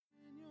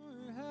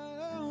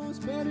knows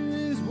better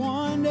is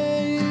one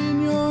day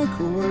in your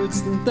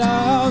courts than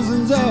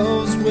thousands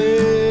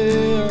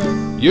elsewhere.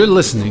 You're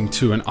listening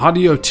to an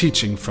audio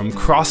teaching from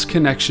Cross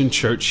Connection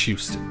Church,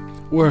 Houston.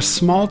 We're a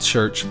small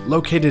church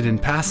located in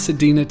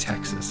Pasadena,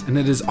 Texas, and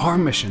it is our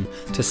mission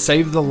to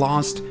save the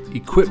lost,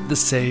 equip the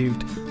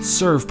saved,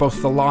 serve both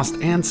the lost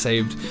and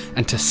saved,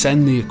 and to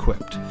send the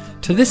equipped.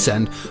 To this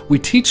end, we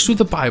teach through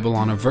the Bible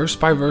on a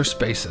verse-by-verse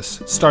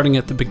basis, starting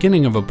at the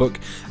beginning of a book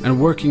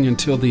and working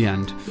until the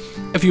end.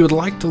 If you would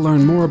like to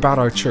learn more about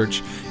our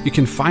church, you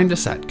can find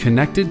us at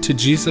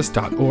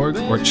connectedtojesus.org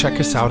or check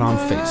us out on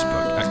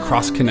Facebook at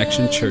Cross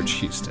Connection Church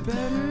Houston.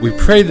 We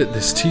pray that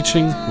this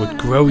teaching would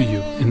grow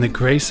you in the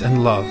grace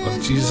and love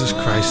of Jesus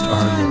Christ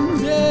our Lord.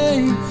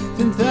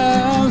 Than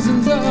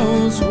thousands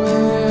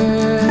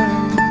elsewhere.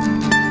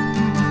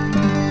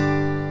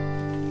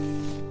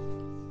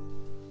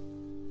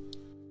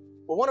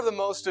 Well, one of the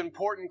most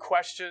important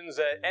questions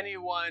that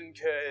anyone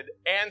could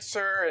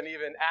answer and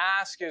even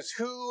ask is,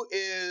 who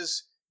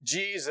is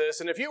Jesus?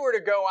 And if you were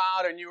to go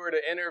out and you were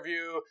to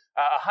interview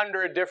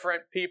 100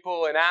 different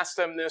people and ask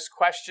them this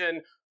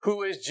question,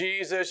 who is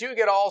Jesus? You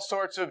get all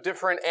sorts of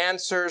different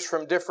answers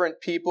from different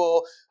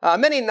people.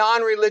 Many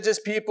non-religious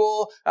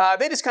people,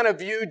 they just kind of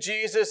view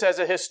Jesus as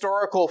a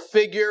historical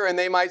figure, and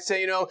they might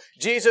say,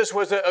 Jesus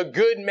was a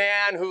good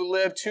man who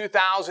lived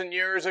 2,000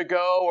 years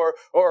ago,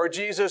 or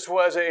Jesus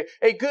was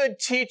a good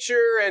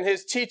teacher, and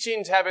his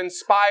teachings have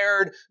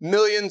inspired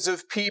millions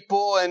of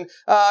people. And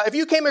if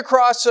you came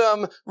across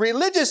some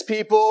religious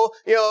people,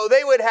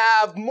 they would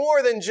have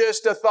more than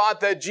just a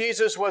thought that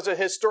Jesus was a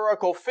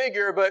historical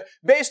figure, but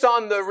based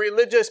on the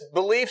religious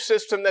belief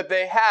system that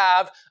they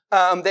have,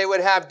 they would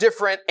have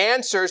different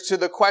answers to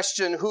the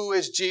question, who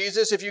is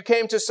Jesus? If you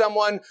came to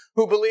someone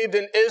who believed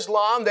in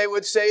Islam, they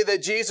would say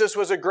that Jesus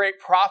was a great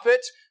prophet,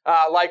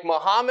 like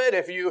Muhammad.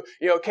 If you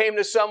came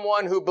to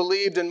someone who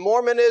believed in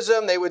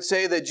Mormonism, they would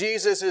say that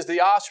Jesus is the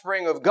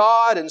offspring of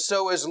God, and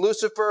so is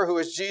Lucifer, who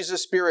is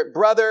Jesus' spirit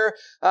brother.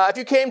 If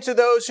you came to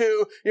those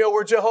who,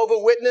 were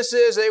Jehovah's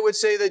Witnesses, they would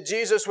say that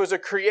Jesus was a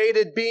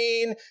created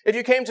being. If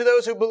you came to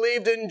those who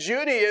believed in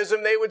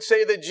Judaism, they would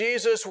say that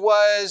Jesus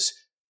was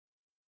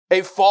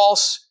a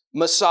false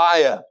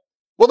Messiah.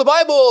 Well, the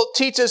Bible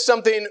teaches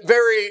something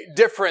very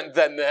different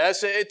than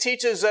this. It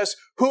teaches us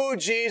who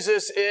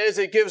Jesus is.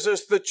 It gives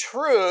us the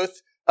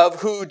truth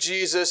of who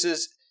Jesus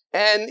is.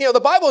 And, the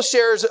Bible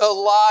shares a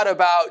lot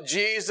about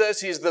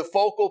Jesus. He's the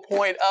focal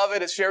point of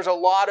it. It shares a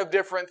lot of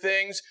different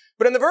things.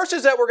 But in the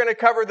verses that we're going to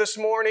cover this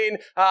morning,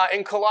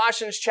 in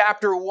Colossians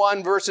chapter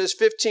 1, verses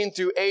 15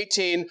 through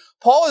 18,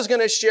 Paul is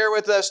going to share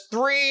with us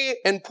three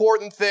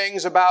important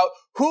things about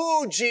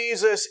who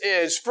Jesus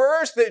is.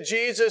 First, that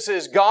Jesus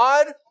is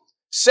God.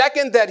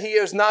 Second, that he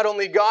is not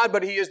only God,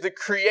 but he is the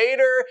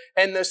creator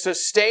and the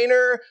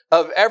sustainer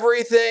of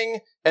everything.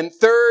 And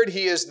third,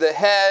 he is the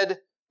head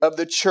of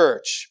the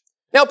church.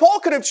 Now, Paul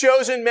could have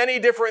chosen many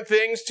different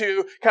things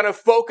to kind of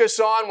focus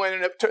on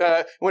when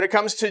it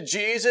comes to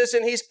Jesus,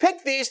 and he's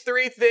picked these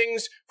three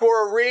things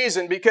for a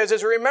reason, because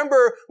as you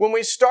remember, when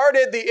we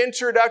started the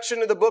introduction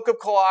to the book of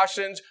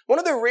Colossians, one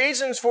of the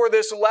reasons for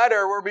this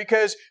letter were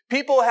because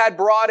people had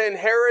brought in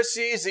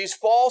heresies, these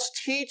false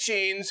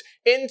teachings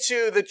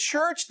into the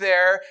church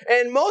there,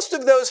 and most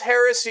of those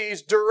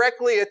heresies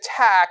directly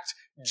attacked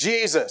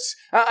Jesus.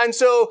 And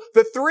so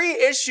the three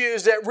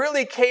issues that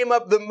really came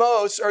up the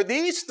most are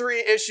these three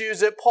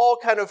issues that Paul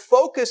kind of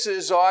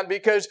focuses on,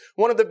 because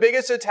one of the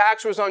biggest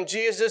attacks was on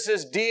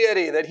Jesus'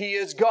 deity, that he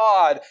is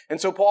God.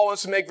 And so Paul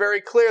wants to make very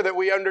clear that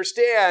we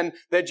understand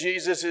that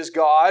Jesus is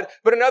God.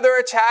 But another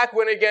attack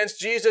went against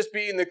Jesus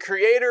being the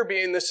creator,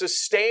 being the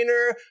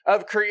sustainer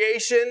of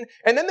creation.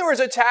 And then there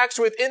was attacks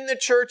within the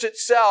church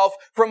itself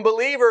from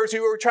believers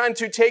who were trying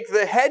to take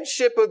the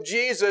headship of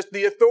Jesus,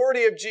 the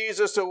authority of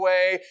Jesus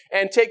away,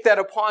 and take that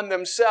upon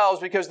themselves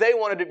because they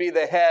wanted to be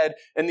the head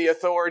and the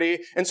authority.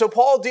 And so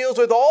Paul deals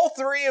with all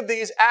three of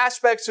these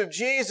aspects of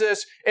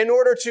Jesus in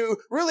order to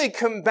really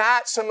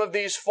combat some of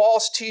these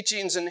false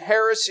teachings and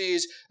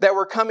heresies that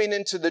were coming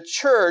into the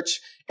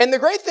church. And the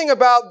great thing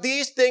about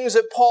these things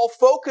that Paul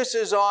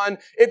focuses on,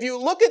 if you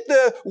look at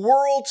the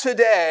world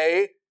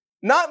today,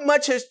 not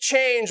much has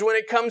changed when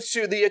it comes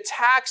to the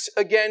attacks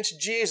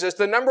against Jesus.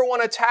 The number one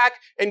attack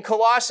in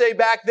Colossae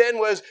back then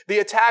was the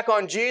attack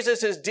on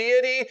Jesus'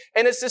 deity,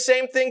 and it's the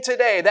same thing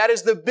today. That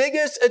is the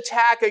biggest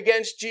attack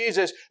against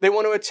Jesus. They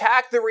want to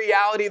attack the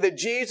reality that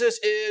Jesus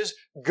is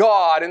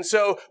God. And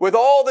so with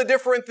all the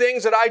different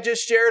things that I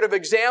just shared of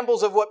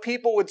examples of what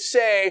people would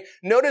say,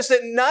 notice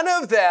that none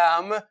of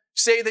them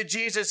say that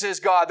Jesus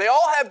is God. They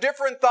all have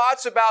different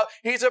thoughts about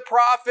he's a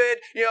prophet,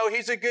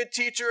 he's a good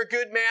teacher, a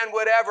good man,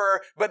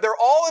 whatever, but they're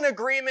all in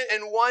agreement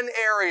in one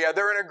area.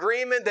 They're in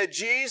agreement that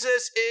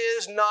Jesus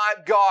is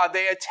not God.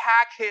 They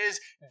attack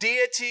his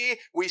deity.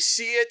 We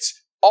see it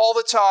all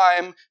the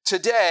time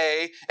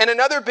today. And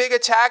another big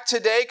attack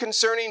today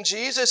concerning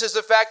Jesus is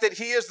the fact that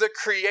he is the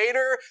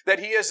creator, that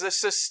he is the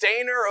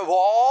sustainer of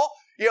all.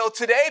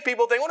 Today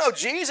people think, well, no,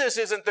 Jesus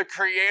isn't the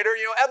creator.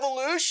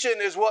 Evolution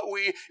is what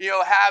we,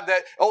 have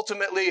that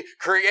ultimately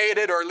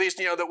created, or at least,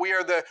 that we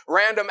are the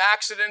random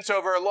accidents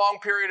over a long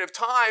period of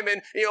time.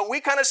 And, we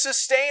kind of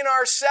sustain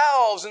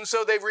ourselves. And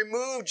so they've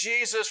removed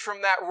Jesus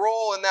from that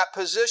role and that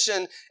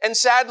position. And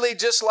sadly,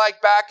 just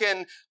like back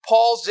in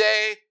Paul's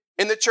day,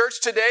 in the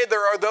church today,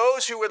 there are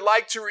those who would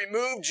like to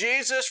remove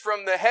Jesus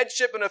from the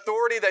headship and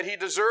authority that he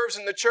deserves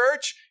in the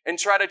church and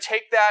try to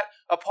take that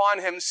upon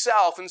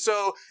himself. And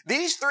so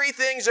these three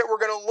things that we're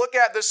going to look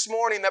at this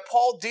morning that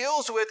Paul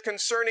deals with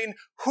concerning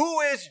who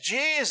is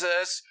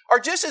Jesus are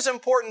just as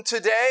important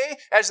today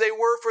as they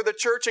were for the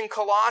church in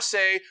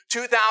Colossae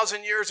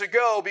 2,000 years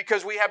ago,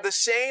 because we have the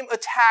same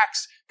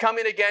attacks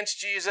coming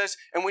against Jesus,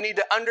 and we need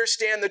to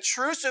understand the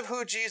truths of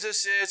who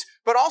Jesus is,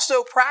 but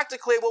also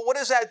practically, well, what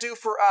does that do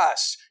for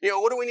us?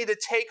 What do we need to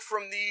take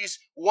from these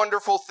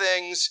wonderful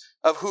things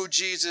of who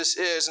Jesus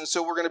is? And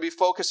so we're going to be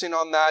focusing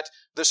on that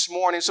this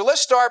morning. So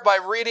let's start by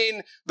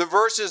reading the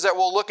verses that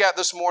we'll look at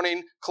this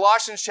morning.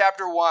 Colossians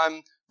chapter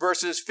 1,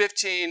 verses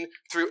 15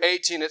 through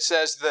 18, it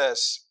says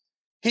this: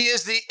 He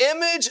is the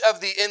image of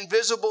the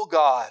invisible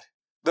God,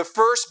 the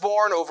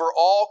firstborn over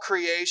all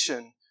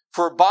creation.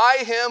 For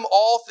by him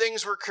all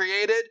things were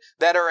created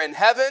that are in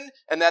heaven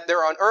and that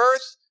they're on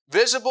earth,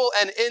 visible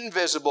and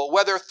invisible,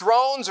 whether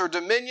thrones or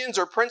dominions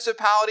or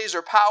principalities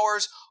or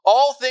powers,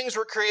 all things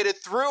were created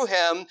through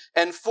him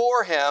and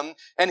for him,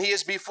 and he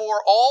is before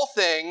all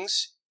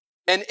things,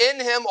 and in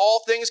him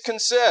all things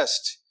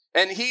consist.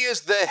 And he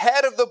is the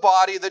head of the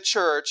body, the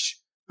church,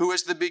 who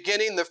is the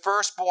beginning, the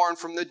firstborn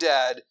from the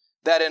dead,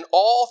 that in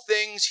all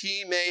things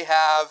he may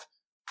have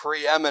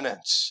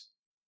preeminence.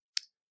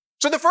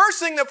 So the first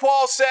thing that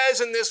Paul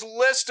says in this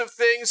list of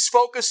things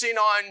focusing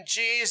on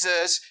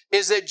Jesus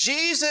is that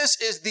Jesus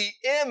is the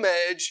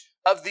image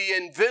of the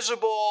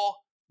invisible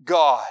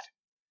God.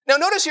 Now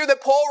notice here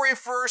that Paul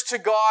refers to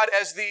God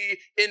as the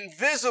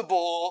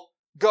invisible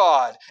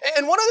God.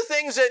 And one of the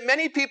things that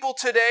many people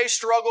today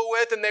struggle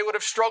with, and they would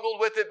have struggled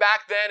with it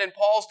back then in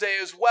Paul's day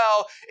as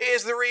well,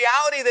 is the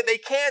reality that they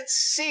can't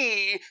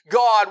see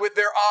God with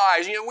their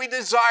eyes. We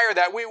desire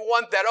that. We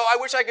want that. Oh,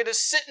 I wish I could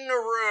just sit in a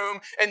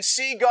room and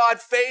see God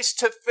face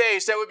to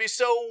face. That would be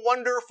so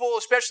wonderful,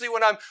 especially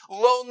when I'm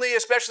lonely,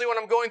 especially when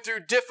I'm going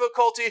through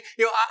difficulty.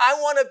 I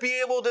want to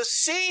be able to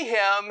see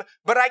him,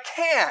 but I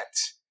can't.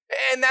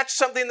 And that's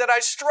something that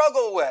I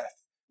struggle with.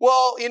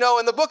 Well, in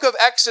the book of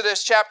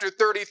Exodus chapter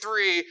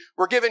 33,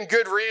 we're given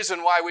good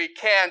reason why we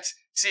can't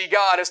see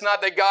God. It's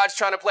not that God's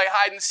trying to play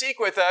hide and seek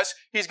with us.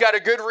 He's got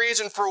a good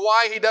reason for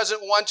why he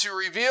doesn't want to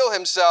reveal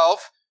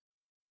himself.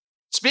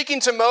 Speaking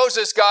to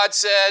Moses, God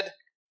said,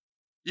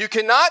 "You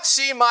cannot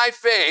see my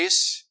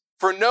face,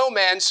 for no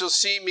man shall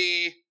see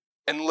me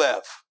and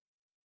live."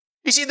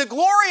 You see, the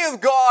glory of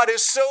God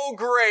is so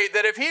great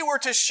that if he were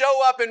to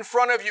show up in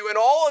front of you in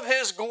all of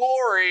his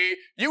glory,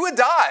 you would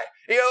die.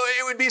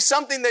 It would be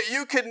something that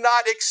you could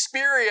not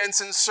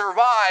experience and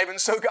survive. And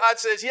so God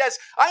says, yes,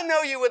 I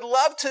know you would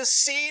love to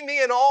see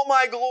me in all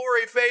my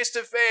glory face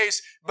to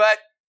face, but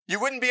you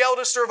wouldn't be able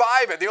to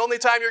survive it. The only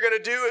time you're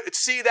going to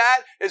see that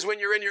is when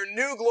you're in your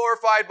new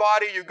glorified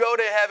body. You go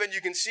to heaven,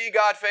 you can see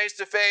God face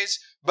to face.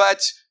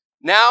 But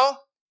now,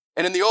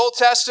 and in the Old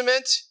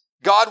Testament,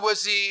 God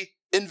was the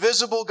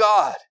invisible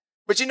God.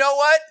 But you know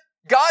what?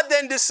 God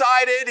then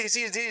decided,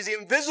 he's the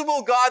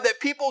invisible God that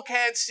people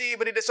can't see,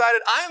 but he decided,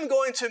 I am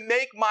going to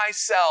make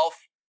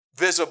myself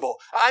visible.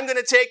 I'm going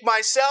to take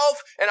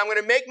myself and I'm going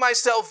to make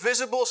myself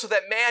visible so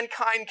that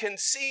mankind can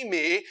see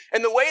me.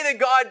 And the way that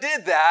God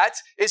did that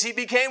is he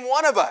became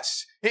one of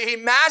us. He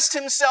masked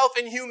himself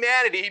in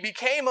humanity. He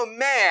became a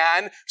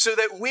man so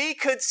that we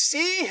could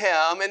see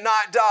him and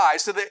not die,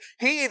 so that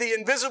he, the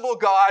invisible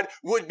God,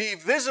 would be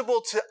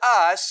visible to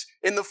us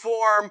in the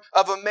form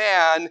of a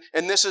man.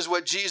 And this is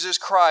what Jesus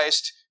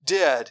Christ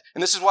did.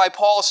 And this is why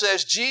Paul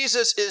says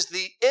Jesus is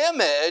the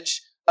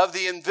image of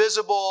the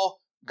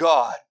invisible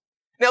God.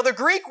 Now, the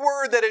Greek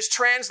word that is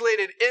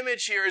translated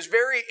image here is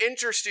very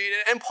interesting,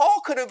 and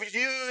Paul could have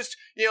used,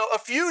 a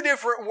few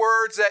different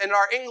words that in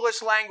our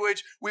English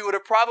language we would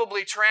have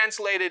probably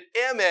translated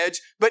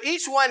image, but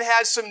each one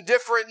has some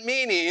different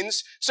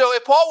meanings. So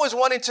if Paul was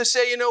wanting to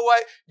say,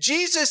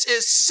 Jesus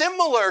is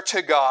similar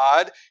to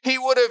God, he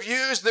would have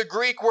used the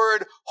Greek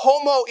word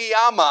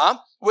homoiama,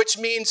 which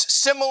means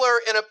similar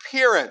in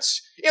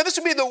appearance. This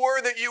would be the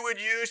word that you would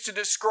use to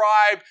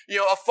describe,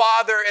 a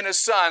father and a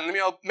son.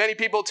 Many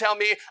people tell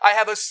me I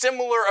have a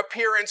similar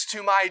appearance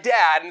to my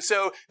dad. And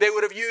so they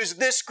would have used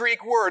this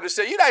Greek word to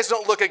say, you guys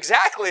don't look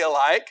exactly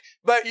alike,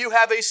 but you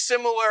have a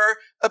similar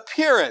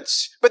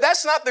appearance. But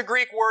that's not the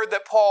Greek word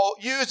that Paul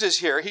uses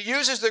here. He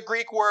uses the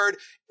Greek word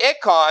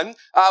ikon,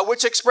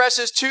 which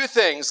expresses two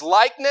things,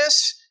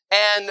 likeness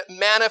and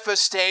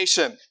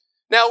manifestation.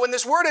 Now, when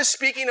this word is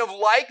speaking of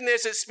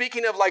likeness, it's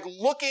speaking of like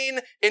looking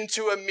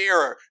into a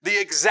mirror, the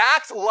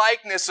exact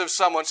likeness of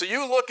someone. So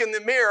you look in the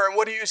mirror and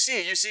what do you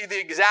see? You see the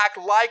exact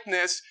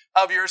likeness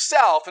of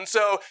yourself. And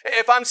so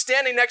if I'm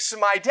standing next to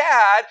my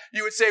dad,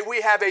 you would say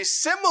we have a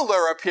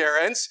similar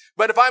appearance,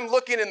 but if I'm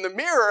looking in the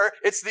mirror,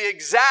 it's the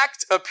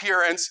exact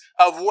appearance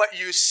of what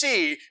you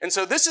see. And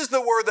so this is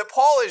the word that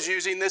Paul is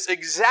using, this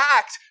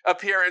exact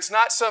appearance,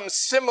 not some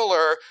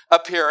similar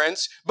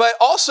appearance. But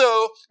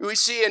also we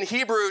see in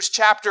Hebrews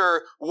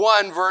chapter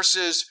 1,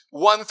 verses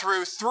 1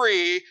 through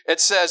 3, it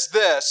says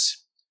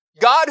this: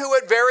 God, who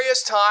at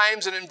various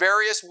times and in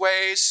various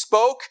ways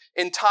spoke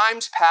in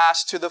times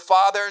past to the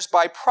fathers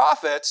by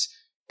prophets,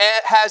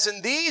 has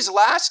in these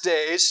last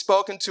days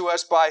spoken to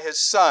us by his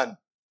Son,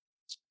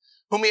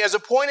 whom he has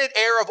appointed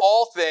heir of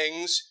all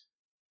things,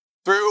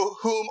 through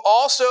whom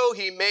also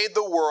he made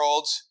the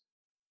worlds,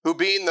 who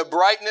being the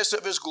brightness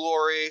of his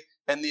glory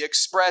and the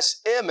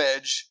express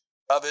image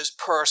of his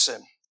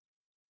person.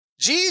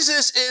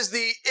 Jesus is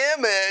the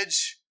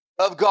image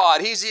of God.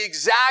 He's the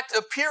exact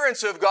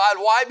appearance of God.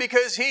 Why?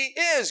 Because he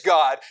is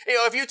God.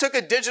 If you took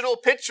a digital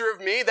picture of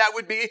me, that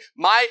would be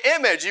my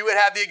image. You would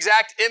have the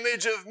exact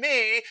image of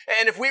me.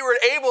 And if we were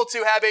able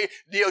to have a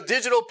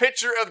digital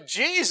picture of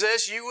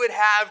Jesus, you would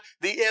have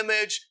the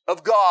image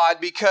of God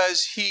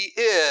because he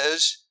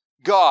is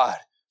God.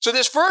 So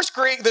this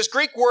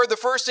Greek word, the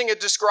first thing it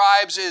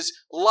describes is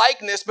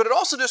likeness, but it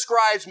also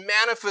describes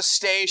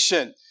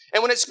manifestation.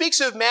 And when it speaks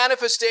of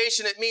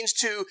manifestation, it means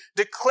to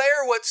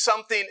declare what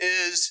something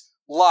is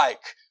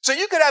like. So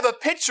you could have a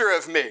picture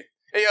of me,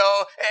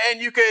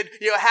 and you could,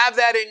 have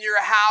that in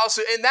your house,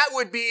 and that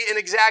would be an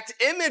exact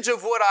image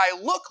of what I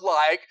look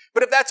like.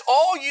 But if that's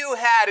all you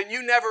had and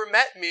you never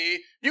met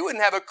me, you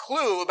wouldn't have a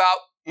clue about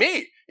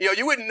me.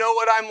 You wouldn't know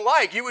what I'm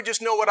like. You would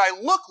just know what I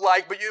look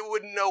like, but you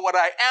wouldn't know what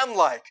I am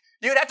like.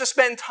 You'd have to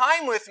spend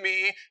time with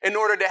me in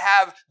order to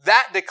have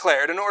that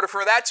declared. In order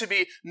for that to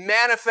be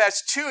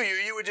manifest to you,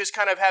 you would just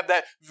kind of have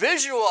that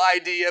visual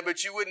idea,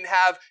 but you wouldn't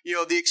have,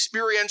 the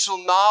experiential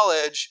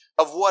knowledge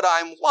of what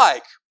I'm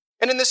like.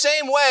 And in the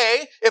same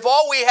way, if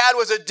all we had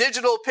was a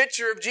digital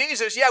picture of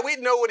Jesus, we'd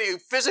know what he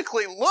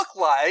physically looked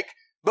like,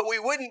 but we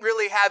wouldn't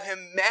really have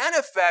him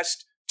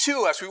manifest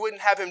to us. We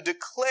wouldn't have him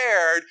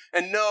declared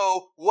and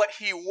know what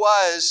he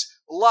was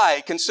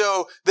like. And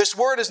so this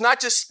word is not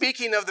just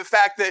speaking of the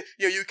fact that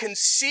you can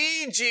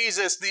see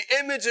Jesus, the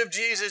image of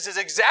Jesus is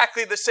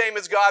exactly the same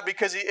as God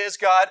because he is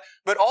God,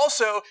 but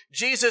also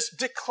Jesus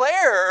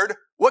declared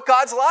what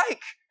God's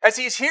like. As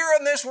he's here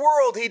in this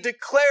world, he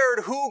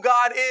declared who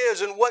God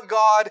is and what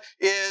God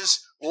is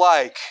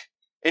like.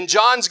 In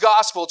John's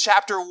Gospel,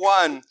 chapter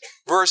 1,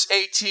 verse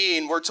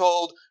 18, we're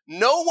told,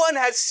 "No one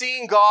has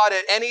seen God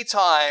at any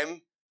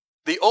time.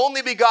 The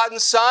only begotten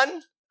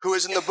Son, who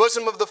is in the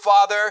bosom of the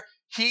Father,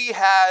 he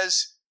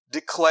has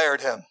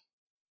declared him."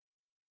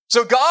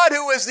 So God,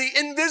 who is the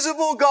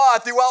invisible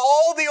God throughout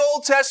all the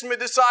Old Testament,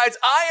 decides,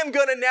 I am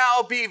going to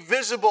now be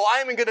visible. I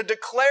am going to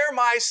declare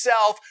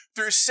myself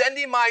through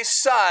sending my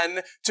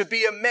Son to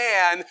be a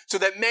man so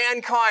that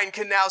mankind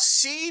can now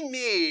see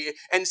me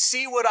and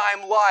see what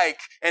I'm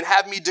like and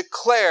have me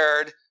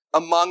declared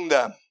among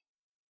them.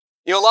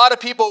 A lot of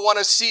people want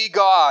to see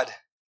God.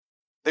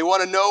 They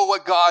want to know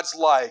what God's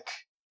like.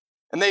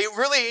 And they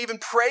really even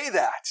pray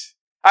that.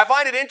 I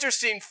find it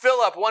interesting,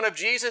 Philip, one of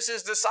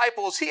Jesus'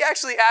 disciples, he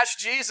actually asked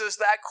Jesus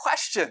that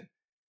question.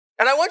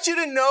 And I want you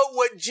to note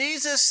what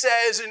Jesus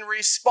says in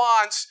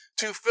response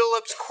to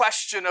Philip's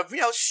question of,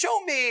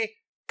 show me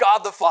God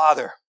the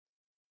Father.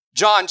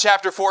 John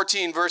chapter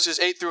 14, verses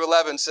 8 through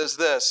 11 says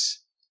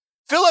this: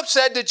 Philip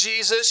said to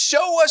Jesus,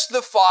 "Show us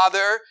the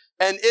Father,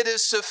 and it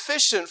is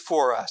sufficient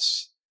for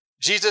us."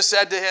 Jesus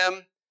said to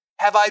him,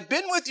 "Have I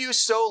been with you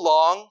so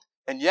long,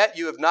 and yet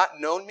you have not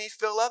known me,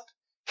 Philip?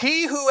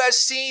 He who has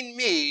seen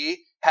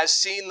me has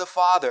seen the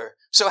Father.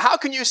 So how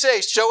can you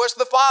say, 'Show us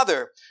the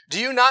Father'? Do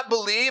you not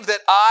believe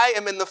that I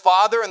am in the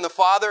Father and the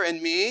Father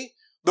in me?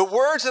 The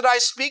words that I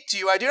speak to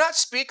you, I do not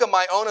speak on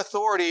my own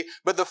authority,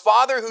 but the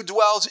Father who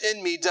dwells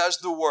in me does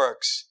the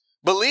works.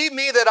 Believe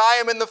me that I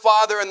am in the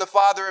Father and the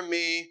Father in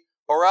me,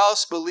 or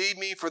else believe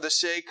me for the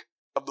sake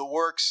of the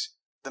works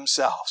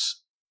themselves."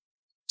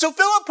 So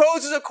Philip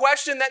poses a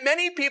question that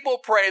many people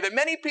pray, that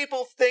many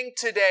people think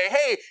today,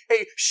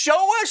 hey,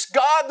 show us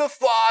God the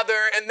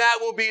Father and that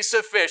will be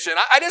sufficient.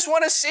 I just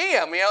want to see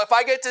him. If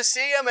I get to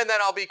see him, and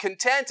then I'll be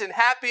content and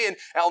happy and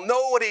I'll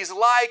know what he's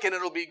like and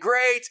it'll be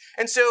great.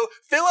 And so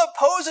Philip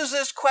poses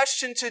this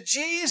question to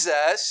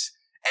Jesus,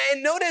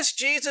 and notice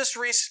Jesus'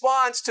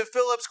 response to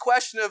Philip's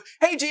question of,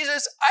 "Hey,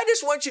 Jesus, I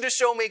just want you to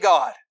show me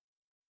God."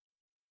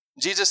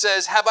 Jesus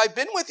says, "Have I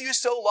been with you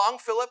so long,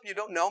 Philip, you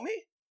don't know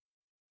me?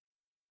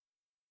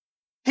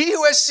 He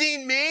who has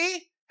seen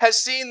me has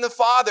seen the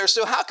Father.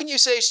 So how can you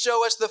say,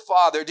 'Show us the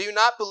Father'? Do you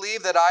not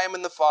believe that I am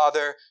in the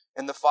Father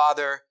and the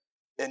Father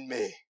in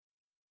me?"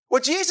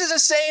 What Jesus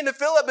is saying to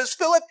Philip is,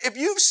 Philip, if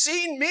you've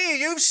seen me,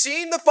 you've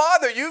seen the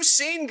Father. You've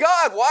seen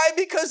God. Why?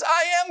 Because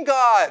I am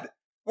God.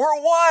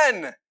 We're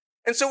one.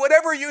 And so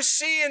whatever you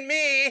see in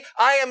me,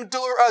 I am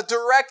a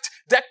direct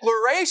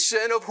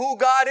declaration of who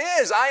God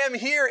is. I am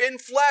here in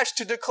flesh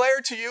to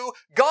declare to you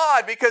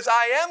God because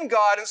I am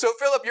God. And so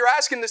Philip, you're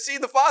asking to see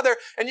the Father,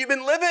 and you've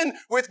been living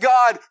with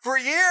God for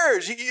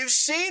years. You've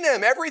seen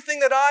him. Everything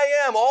that I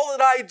am, all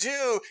that I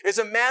do is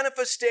a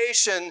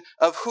manifestation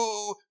of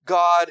who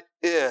God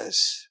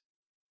is.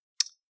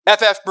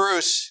 F.F.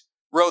 Bruce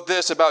wrote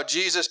this about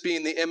Jesus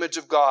being the image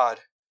of God.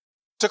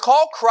 To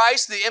call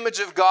Christ the image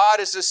of God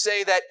is to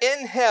say that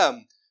in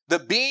him, the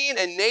being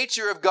and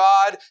nature of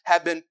God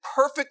have been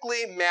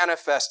perfectly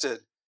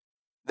manifested,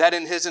 that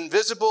in him,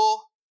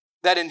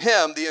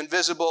 the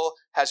invisible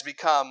has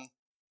become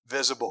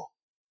visible.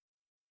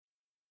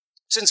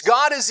 Since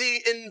God is the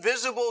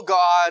invisible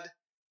God,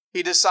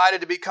 he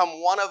decided to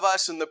become one of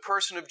us in the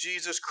person of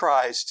Jesus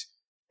Christ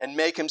and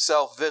make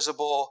himself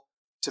visible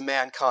to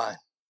mankind.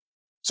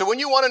 So when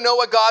you want to know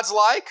what God's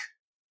like,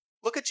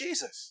 look at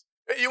Jesus.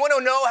 You want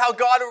to know how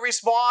God will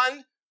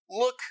respond?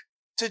 Look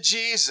to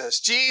Jesus.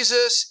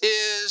 Jesus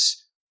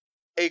is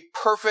a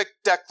perfect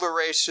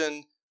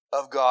declaration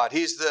of God.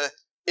 He's the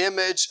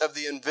image of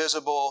the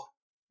invisible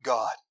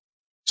God.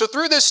 So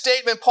through this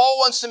statement, Paul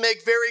wants to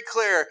make very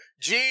clear,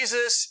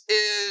 Jesus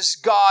is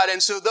God.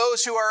 And so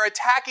those who are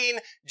attacking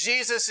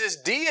Jesus'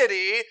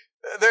 deity,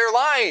 they're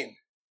lying.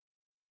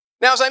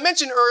 Now, as I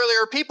mentioned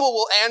earlier, people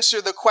will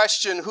answer the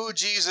question who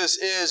Jesus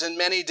is in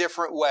many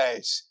different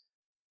ways.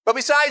 But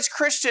besides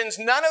Christians,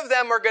 none of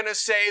them are going to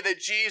say that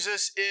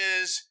Jesus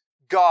is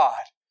God.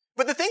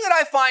 But the thing that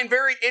I find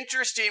very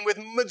interesting with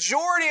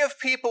majority of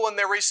people in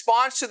their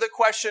response to the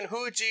question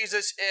who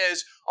Jesus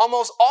is,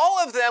 almost all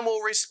of them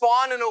will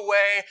respond in a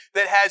way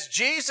that has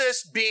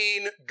Jesus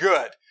being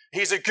good.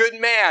 He's a good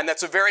man.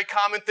 That's a very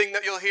common thing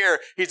that you'll hear.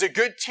 He's a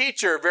good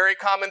teacher. Very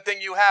common thing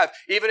you have.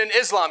 Even in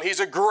Islam, he's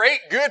a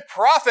great, good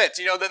prophet.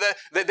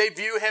 That they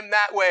view him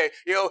that way.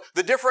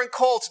 The different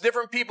cults,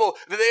 different people,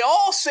 they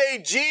all say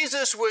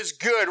Jesus was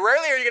good.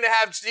 Rarely are you going to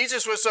have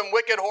Jesus was some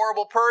wicked,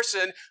 horrible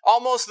person.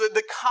 Almost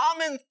the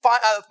common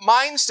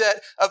mindset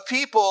of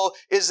people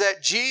is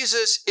that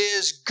Jesus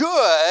is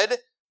good,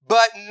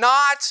 but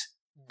not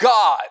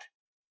God.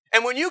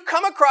 And when you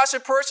come across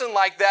a person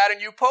like that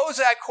and you pose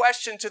that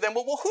question to them,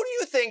 well, who do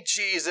you think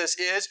Jesus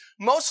is?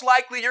 Most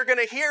likely you're going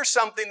to hear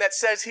something that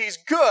says he's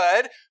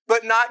good,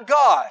 but not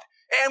God.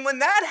 And when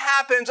that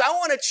happens, I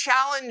want to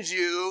challenge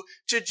you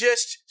to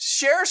just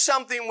share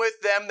something with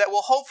them that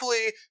will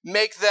hopefully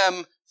make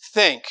them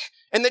think.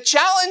 And the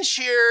challenge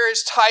here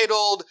is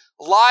titled,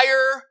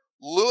 Liar,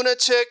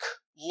 Lunatic,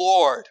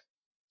 Lord.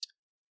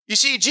 You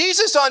see,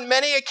 Jesus on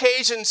many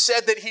occasions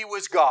said that he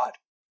was God.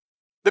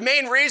 The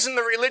main reason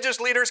the religious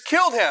leaders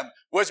killed him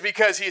was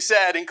because he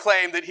said and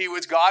claimed that he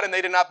was God, and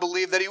they did not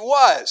believe that he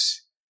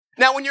was.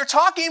 Now, when you're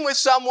talking with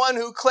someone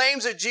who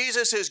claims that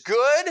Jesus is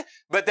good,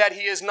 but that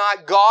he is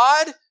not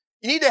God,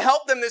 you need to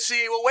help them to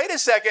see, well, wait a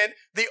second,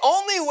 the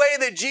only way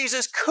that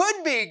Jesus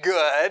could be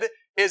good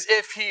is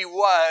if he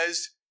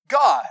was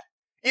God.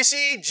 You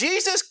see,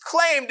 Jesus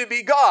claimed to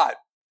be God.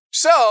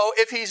 So,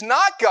 if he's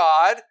not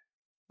God,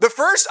 the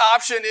first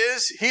option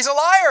is he's a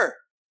liar.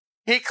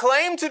 He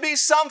claimed to be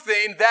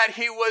something that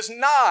he was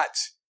not.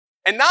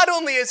 And not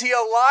only is he a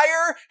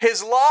liar,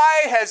 his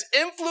lie has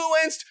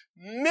influenced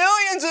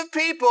millions of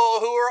people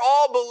who are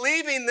all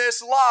believing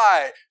this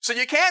lie. So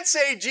you can't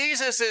say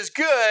Jesus is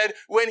good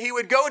when he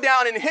would go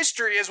down in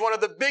history as one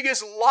of the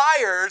biggest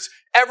liars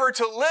ever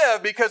to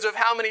live because of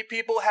how many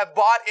people have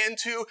bought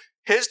into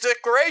his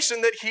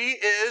declaration that he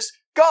is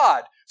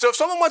God. So if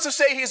someone wants to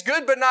say he's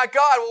good but not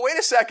God, well, wait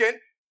a second.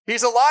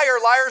 He's a liar.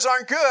 Liars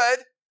aren't good.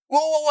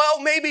 Well,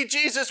 maybe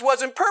Jesus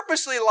wasn't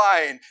purposely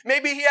lying.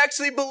 Maybe he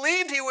actually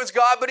believed he was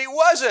God, but he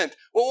wasn't.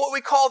 Well, what we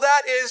call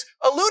that is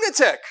a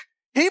lunatic.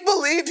 He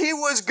believed he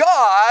was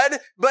God,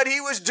 but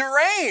he was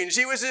deranged.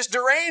 He was this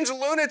deranged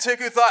lunatic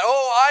who thought,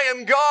 oh, I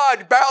am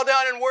God, bow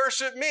down and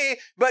worship me.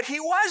 But he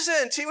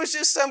wasn't. He was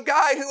just some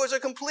guy who was a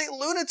complete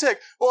lunatic.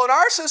 Well, in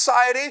our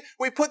society,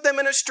 we put them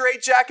in a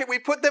straitjacket, we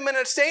put them in a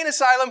insane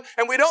asylum,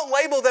 and we don't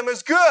label them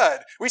as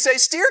good. We say,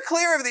 steer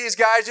clear of these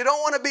guys. You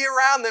don't want to be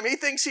around them. He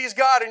thinks he's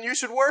God and you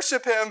should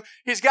worship him.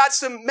 He's got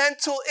some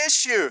mental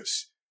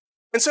issues.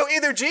 And so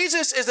either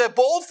Jesus is a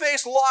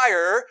bold-faced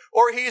liar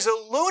or he's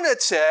a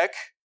lunatic.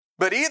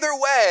 But either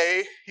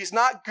way, he's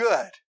not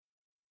good.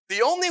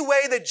 The only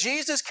way that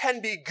Jesus can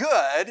be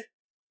good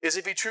is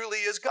if he truly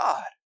is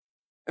God.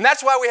 And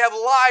that's why we have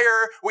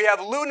liar, we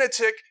have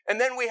lunatic, and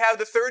then we have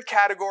the third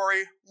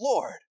category,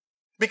 Lord.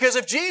 Because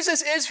if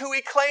Jesus is who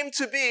he claimed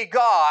to be,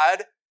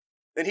 God,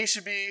 then he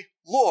should be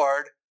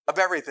Lord of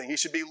everything. He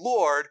should be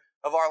Lord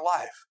of our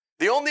life.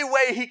 The only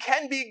way he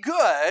can be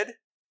good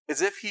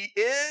is if he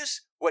is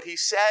what he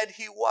said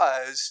he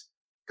was,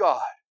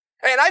 God.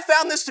 And I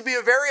found this to be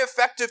a very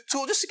effective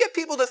tool just to get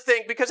people to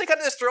think, because they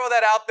kind of just throw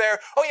that out there.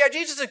 Oh yeah,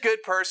 Jesus is a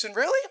good person.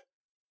 Really?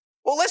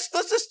 Well, let's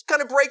just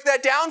kind of break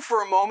that down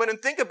for a moment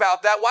and think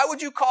about that. Why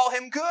would you call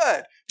him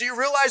good? Do you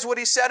realize what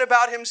he said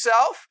about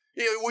himself?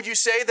 Would you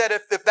say that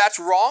if that's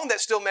wrong, that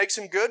still makes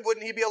him good?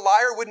 Wouldn't he be a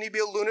liar? Wouldn't he be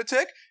a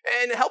lunatic?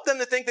 And help them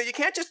to think that you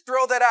can't just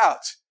throw that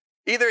out.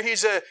 Either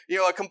he's a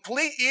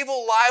complete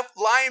evil,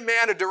 lying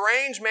man, a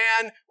deranged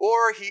man,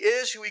 or he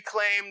is who he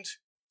claimed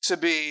to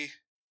be,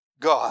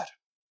 God.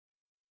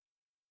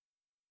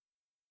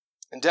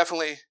 And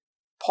definitely,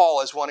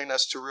 Paul is wanting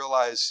us to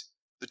realize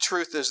the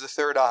truth is the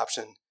third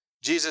option.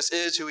 Jesus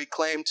is who he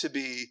claimed to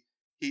be.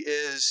 He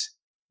is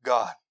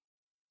God.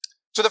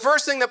 So the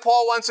first thing that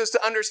Paul wants us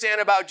to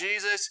understand about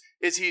Jesus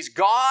is he's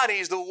God.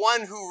 He's the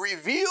one who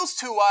reveals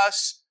to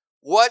us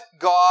what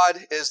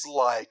God is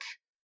like.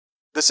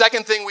 The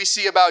second thing we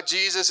see about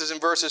Jesus is in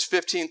verses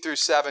 15 through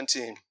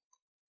 17.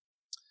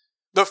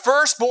 The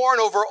firstborn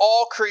over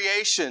all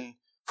creation,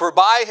 for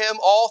by him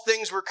all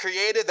things were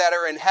created that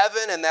are in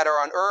heaven and that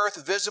are on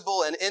earth,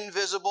 visible and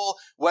invisible,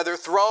 whether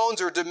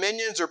thrones or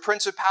dominions or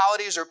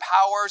principalities or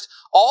powers.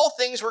 All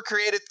things were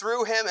created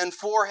through him and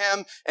for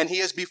him, and he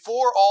is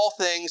before all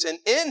things, and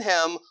in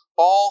him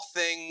all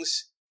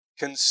things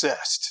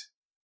consist.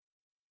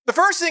 The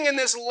first thing in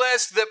this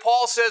list that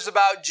Paul says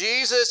about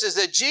Jesus is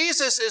that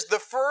Jesus is the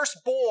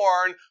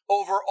firstborn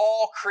over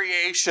all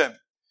creation.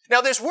 Now,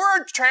 this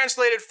word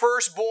translated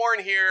firstborn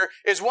here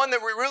is one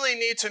that we really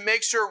need to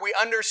make sure we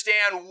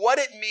understand what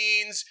it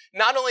means,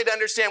 not only to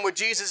understand what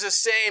Jesus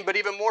is saying, but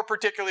even more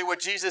particularly what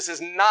Jesus is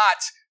not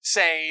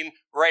saying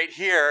right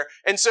here.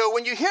 And so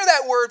when you hear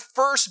that word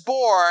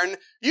firstborn,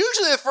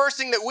 usually the first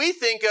thing that we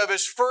think of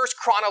is first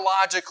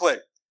chronologically.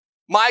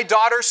 My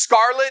daughter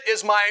Scarlett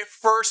is my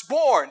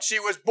firstborn. She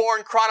was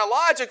born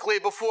chronologically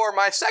before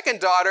my second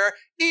daughter,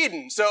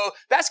 Eden. So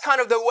that's kind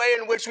of the way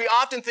in which we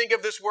often think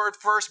of this word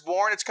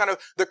firstborn. It's kind of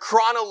the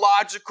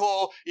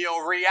chronological,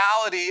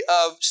 reality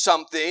of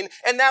something.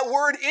 And that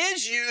word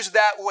is used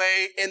that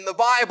way in the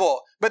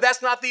Bible. But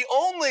that's not the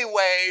only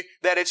way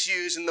that it's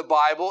used in the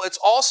Bible. It's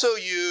also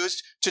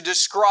used to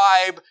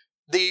describe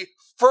the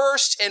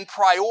first in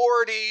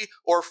priority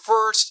or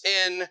first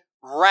in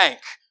rank.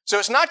 So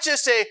it's not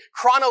just a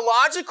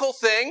chronological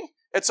thing.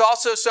 It's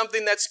also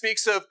something that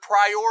speaks of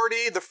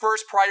priority, the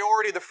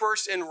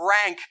first in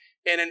rank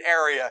in an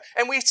area.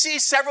 And we see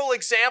several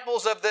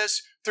examples of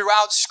this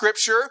throughout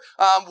Scripture.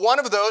 One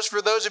of those,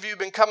 for those of you who've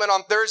been coming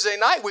on Thursday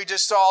night, we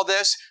just saw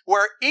this,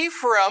 where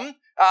Ephraim,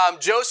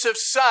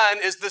 Joseph's son,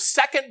 is the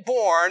second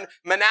born.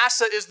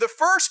 Manasseh is the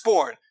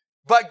firstborn.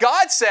 But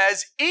God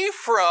says,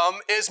 Ephraim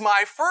is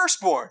my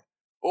firstborn.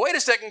 Well, wait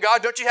a second,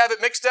 God, don't you have it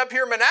mixed up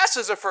here?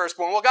 Manasseh's a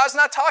firstborn. Well, God's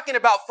not talking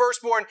about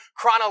firstborn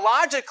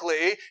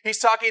chronologically. He's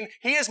talking,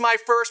 he is my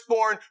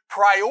firstborn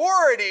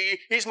priority.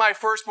 He's my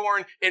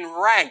firstborn in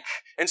rank.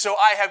 And so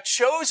I have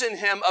chosen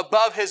him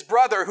above his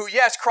brother, who,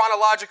 yes,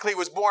 chronologically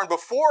was born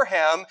before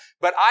him,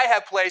 but I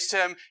have placed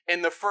him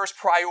in the first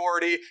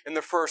priority, in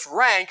the first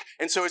rank.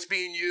 And so it's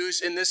being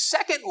used in this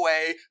second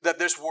way that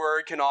this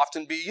word can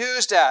often be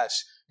used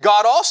as.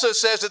 God also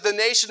says that the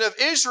nation of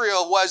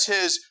Israel was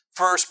his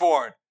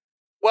firstborn.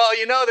 Well,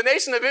 the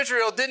nation of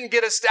Israel didn't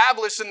get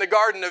established in the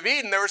Garden of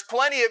Eden. There was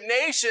plenty of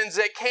nations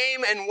that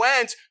came and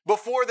went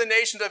before the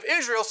nation of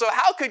Israel. So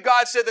how could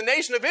God say the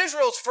nation of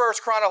Israel's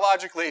first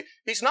chronologically?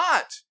 He's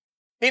not.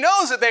 He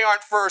knows that they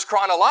aren't first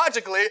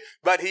chronologically,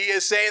 but he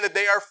is saying that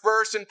they are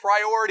first in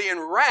priority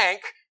and rank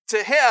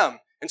to him.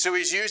 And so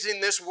he's using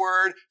this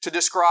word to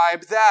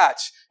describe that.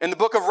 In the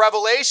book of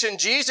Revelation,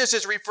 Jesus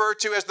is referred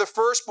to as the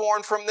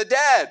firstborn from the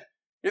dead.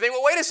 You think,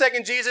 well, wait a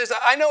second, Jesus,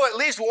 I know at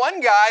least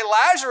one guy,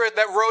 Lazarus,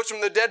 that rose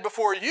from the dead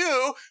before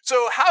you,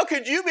 so how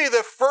could you be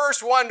the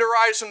first one to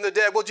rise from the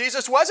dead? Well,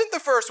 Jesus wasn't the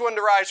first one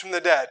to rise from the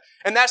dead.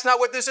 And that's not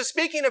what this is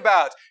speaking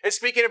about. It's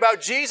speaking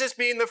about Jesus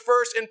being the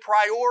first in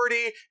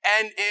priority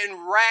and in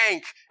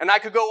rank. And I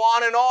could go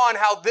on and on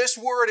how this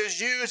word is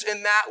used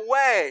in that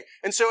way.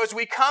 And so as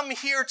we come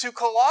here to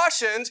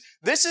Colossians,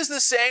 this is the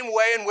same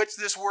way in which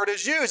this word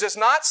is used. It's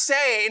not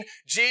saying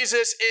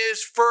Jesus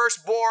is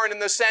firstborn in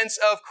the sense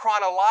of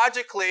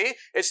chronologically.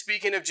 It's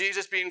speaking of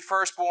Jesus being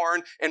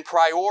firstborn in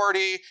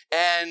priority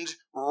and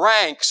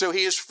rank. So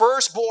he is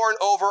firstborn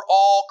over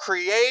all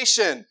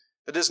creation.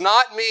 That does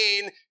not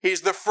mean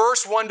he's the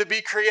first one to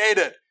be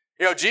created.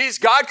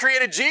 God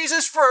created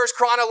Jesus first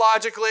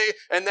chronologically,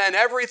 and then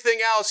everything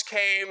else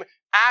came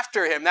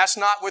after him. That's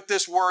not what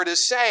this word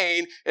is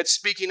saying. It's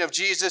speaking of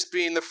Jesus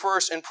being the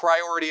first in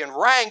priority and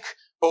rank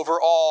over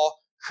all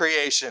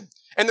creation.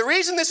 And the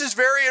reason this is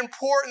very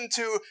important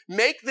to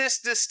make this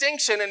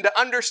distinction and to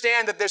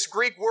understand that this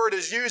Greek word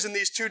is used in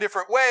these two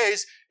different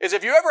ways is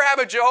if you ever have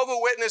a Jehovah's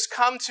Witness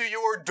come to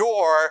your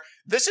door,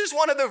 this is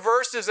one of the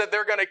verses that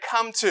they're going to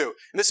come to.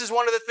 And this is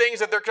one of the things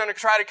that they're going to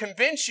try to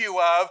convince you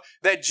of,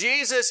 that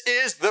Jesus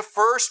is the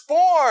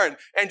firstborn.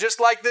 And just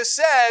like this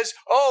says,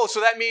 so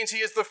that means he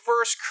is the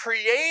first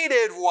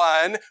created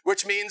one,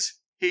 which means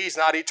he's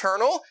not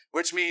eternal,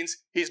 which means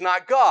he's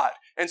not God.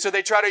 And so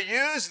they try to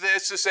use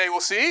this to say,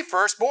 well, see,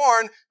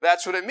 firstborn,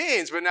 that's what it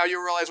means. But now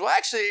you realize, well,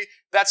 actually,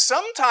 that's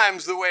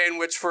sometimes the way in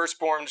which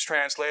firstborn is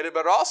translated,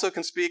 but it also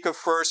can speak of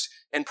first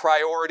in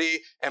priority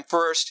and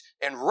first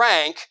in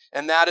rank.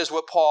 And that is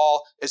what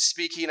Paul is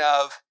speaking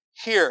of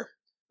here.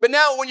 But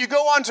now when you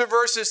go on to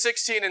verses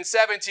 16 and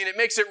 17, it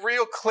makes it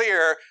real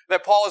clear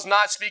that Paul is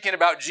not speaking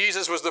about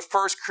Jesus was the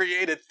first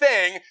created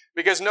thing,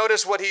 because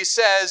notice what he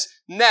says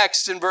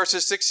next in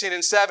verses 16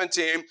 and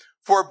 17.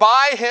 For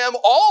by him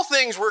all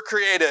things were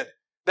created,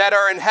 that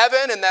are in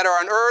heaven and that are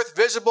on earth,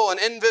 visible and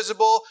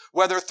invisible,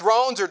 whether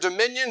thrones or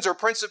dominions or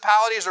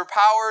principalities or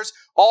powers,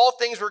 all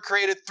things were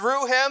created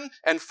through him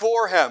and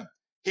for him.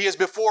 He is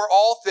before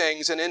all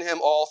things, and in him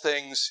all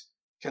things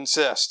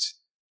consist.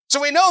 So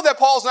we know that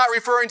Paul's not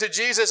referring to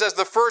Jesus as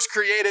the first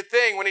created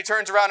thing when he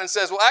turns around and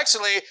says, well,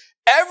 actually,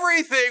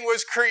 everything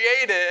was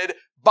created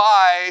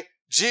by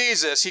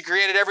Jesus. He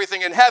created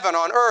everything in heaven,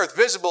 on earth,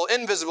 visible,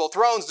 invisible,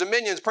 thrones,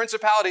 dominions,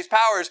 principalities,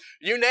 powers,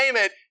 you name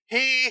it,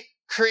 he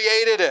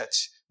created it.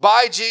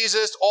 By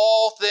Jesus,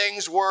 all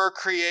things were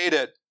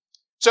created.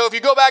 So if you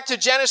go back to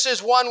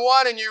Genesis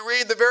 1:1 and you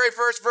read the very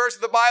first verse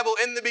of the Bible,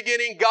 in the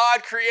beginning,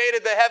 God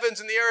created the heavens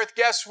and the earth.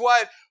 Guess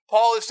what?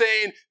 Paul is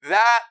saying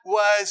that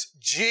was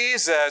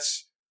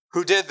Jesus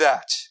who did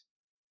that.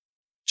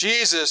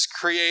 Jesus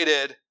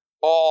created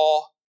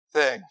all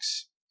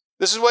things.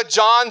 This is what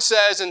John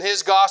says in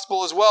his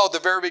gospel as well, at the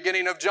very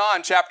beginning of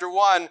John, chapter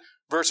 1,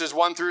 verses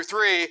 1 through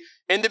 3.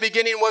 In the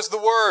beginning was the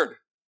Word,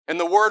 and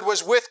the Word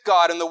was with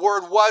God, and the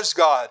Word was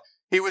God.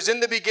 He was in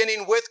the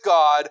beginning with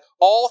God.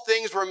 All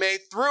things were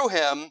made through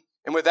him,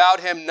 and without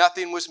him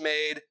nothing was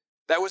made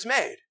that was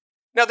made.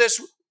 Now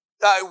this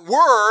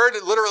word,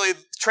 literally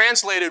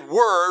translated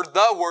word,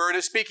 the word,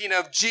 is speaking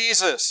of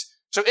Jesus.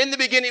 So in the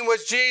beginning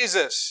was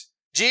Jesus.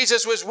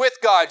 Jesus was with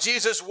God.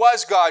 Jesus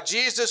was God.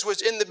 Jesus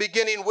was in the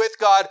beginning with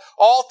God.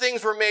 All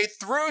things were made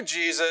through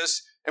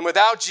Jesus, and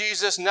without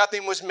Jesus,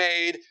 nothing was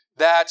made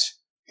that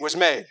was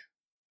made.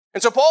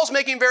 And so Paul's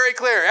making very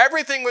clear,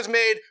 everything was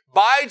made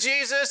by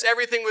Jesus,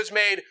 everything was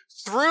made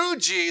through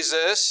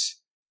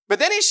Jesus. But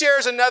then he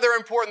shares another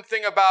important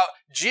thing about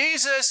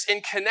Jesus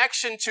in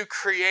connection to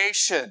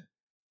creation.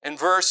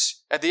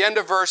 At the end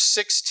of verse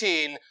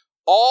 16,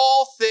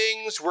 all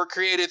things were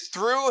created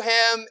through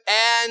him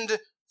and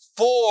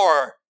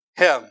for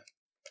him.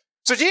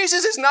 So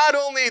Jesus is not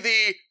only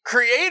the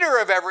creator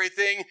of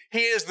everything,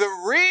 he is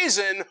the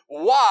reason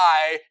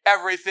why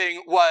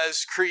everything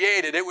was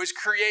created. It was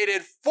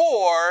created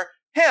for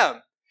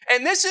him.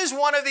 And this is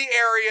one of the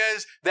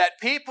areas that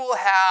people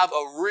have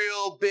a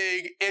real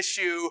big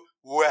issue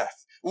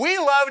with. We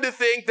love to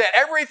think that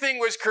everything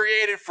was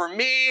created for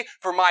me,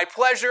 for my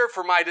pleasure,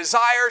 for my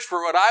desires,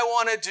 for what I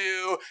want to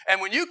do.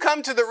 And when you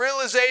come to the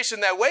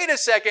realization that, wait a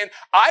second,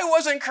 I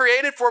wasn't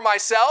created for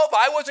myself.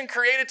 I wasn't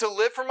created to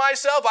live for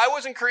myself. I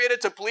wasn't created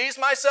to please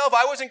myself.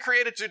 I wasn't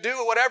created to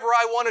do whatever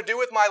I want to do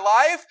with my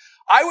life.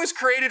 I was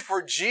created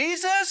for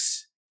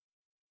Jesus.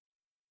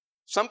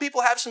 Some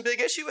people have some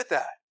big issue with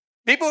that.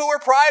 People who are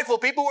prideful,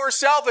 people who are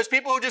selfish,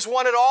 people who just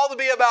want it all to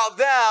be about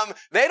them,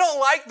 they don't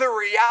like the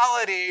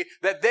reality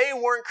that they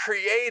weren't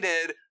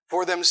created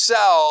for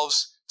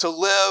themselves to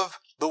live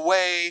the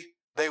way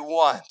they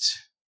want.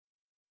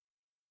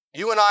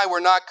 You and I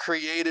were not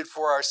created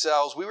for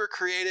ourselves. We were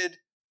created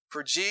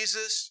for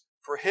Jesus,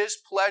 for his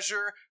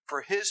pleasure,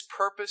 for his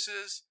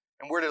purposes,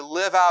 and we're to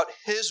live out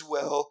his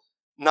will,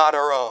 not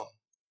our own.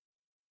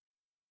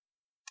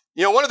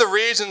 You know, one of the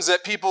reasons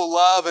that people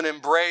love and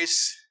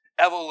embrace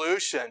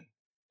evolution,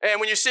 and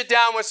when you sit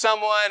down with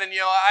someone, and,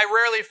 I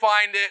rarely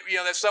find it,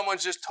 that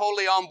someone's just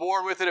totally on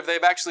board with it if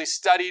they've actually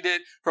studied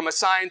it from a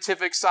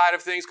scientific side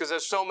of things, because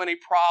there's so many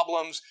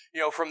problems,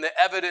 from the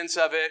evidence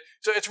of it.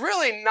 So it's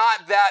really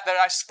not that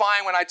I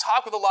find when I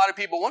talk with a lot of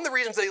people. One of the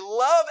reasons they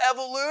love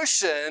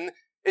evolution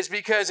is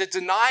because it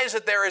denies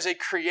that there is a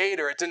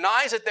creator. It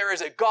denies that there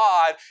is a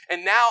God.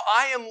 And now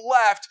I am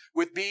left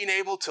with being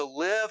able to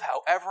live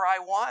however I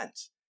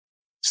want.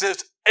 So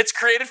it's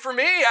created for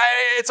me.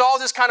 It's all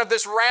just kind of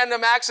this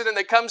random accident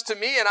that comes to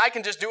me, and I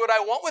can just do what I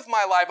want with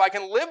my life. I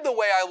can live the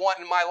way I want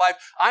in my life.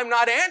 I'm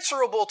not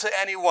answerable to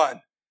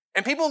anyone.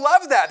 And people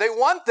love that. They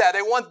want that.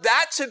 They want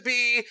that to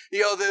be,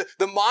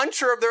 the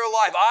mantra of their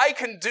life. I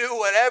can do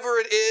whatever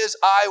it is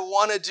I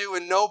want to do,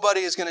 and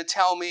nobody is going to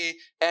tell me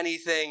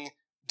anything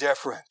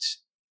different.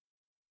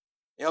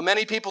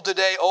 Many people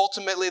today,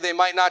 ultimately, they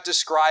might not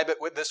describe it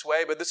this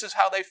way, but this is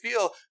how they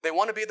feel. They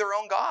want to be their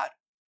own God.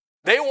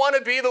 They want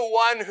to be the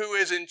one who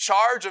is in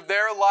charge of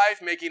their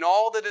life, making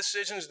all the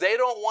decisions. They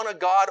don't want a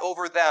God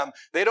over them.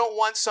 They don't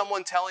want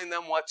someone telling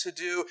them what to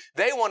do.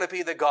 They want to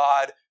be the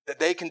God that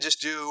they can just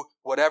do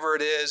whatever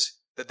it is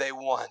that they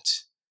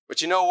want.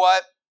 But you know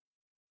what?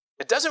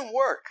 It doesn't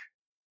work.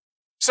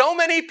 So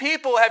many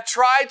people have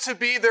tried to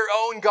be their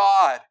own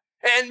God.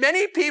 And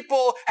many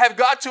people have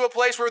got to a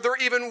place where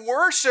they're even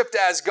worshipped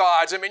as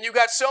gods. I mean, you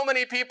got so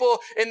many people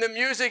in the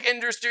music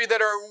industry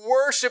that are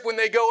worshiped when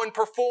they go and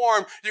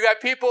perform. You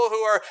got people who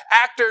are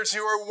actors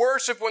who are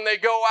worshiped when they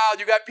go out.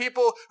 You got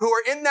people who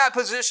are in that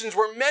positions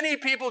where many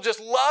people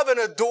just love and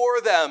adore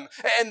them.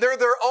 And they're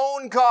their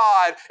own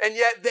God. And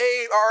yet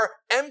they are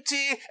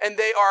empty and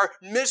they are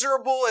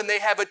miserable and they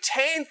have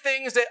attained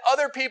things that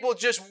other people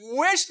just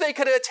wish they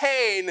could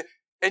attain.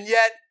 And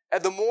yet,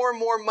 the more and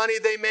more money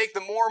they make,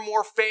 the more and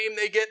more fame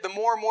they get, the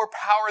more and more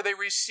power they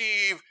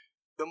receive,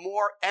 the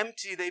more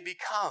empty they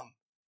become.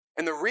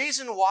 And the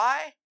reason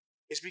why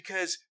is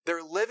because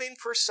they're living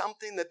for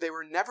something that they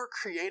were never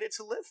created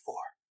to live for.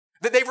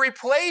 That they've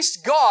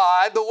replaced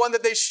God, the one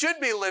that they should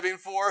be living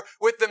for,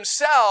 with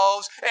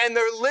themselves, and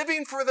they're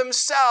living for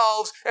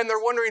themselves, and they're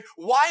wondering,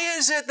 why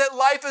is it that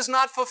life is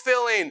not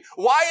fulfilling?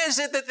 Why is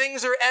it that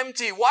things are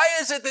empty? Why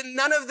is it that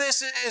none of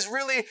this is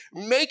really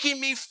making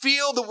me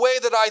feel the way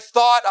that I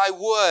thought I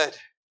would?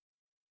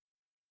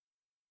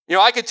 You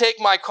know, I could take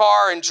my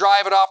car and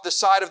drive it off the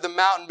side of the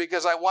mountain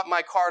because I want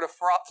my car to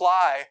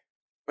fly,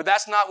 but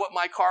that's not what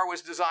my car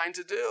was designed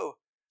to do.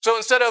 So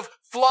instead of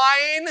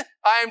flying,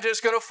 I'm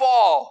just going to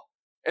fall.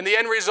 And the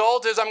end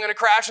result is I'm going to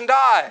crash and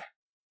die.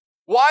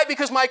 Why?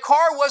 Because my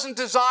car wasn't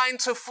designed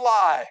to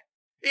fly.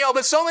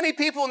 But so many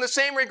people in the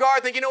same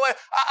regard think, you know what,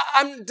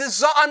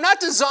 I'm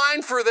not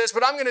designed for this,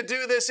 but I'm going to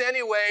do this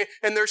anyway.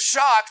 And they're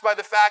shocked by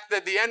the fact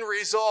that the end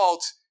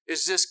result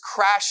is just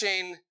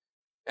crashing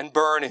and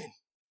burning.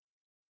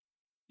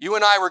 You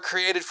and I were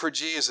created for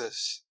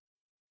Jesus.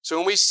 So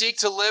when we seek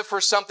to live for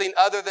something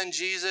other than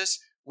Jesus,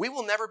 we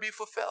will never be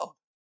fulfilled.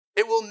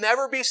 It will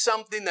never be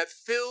something that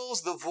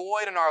fills the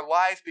void in our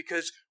life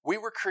because we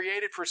were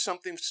created for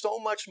something so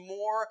much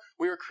more.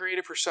 We were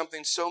created for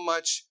something so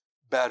much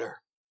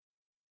better.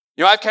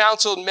 I've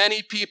counseled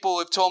many people who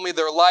have told me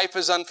their life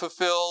is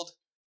unfulfilled,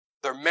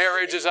 their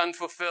marriage is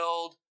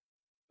unfulfilled,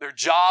 their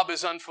job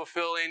is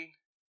unfulfilling.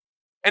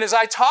 And as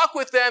I talk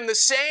with them, the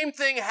same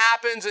thing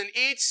happens in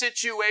each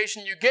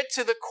situation. You get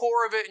to the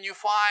core of it and you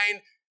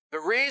find the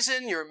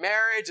reason your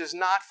marriage is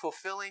not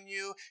fulfilling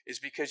you is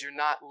because you're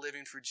not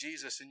living for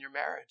Jesus in your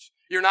marriage.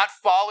 You're not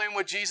following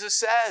what Jesus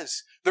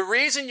says. The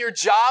reason your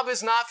job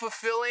is not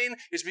fulfilling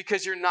is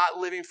because you're not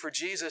living for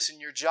Jesus in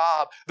your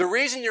job. The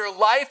reason your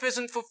life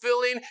isn't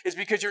fulfilling is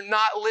because you're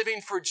not living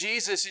for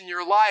Jesus in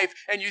your life.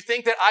 And you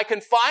think that I can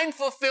find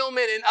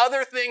fulfillment in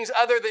other things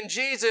other than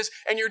Jesus,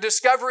 and you're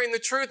discovering the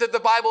truth that the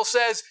Bible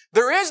says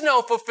there is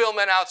no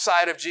fulfillment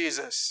outside of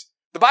Jesus.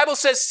 The Bible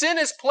says sin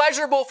is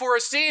pleasurable for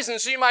a season,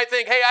 so you might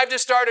think, hey, I've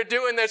just started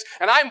doing this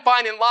and I'm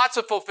finding lots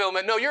of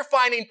fulfillment. No, you're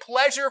finding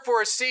pleasure for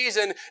a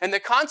season and the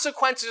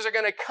consequences are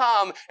going to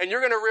come and you're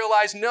going to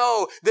realize,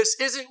 no, this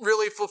isn't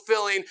really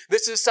fulfilling.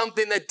 This is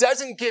something that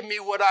doesn't give me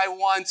what I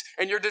want,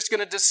 and you're just going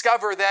to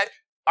discover that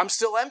I'm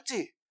still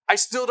empty. I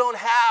still don't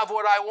have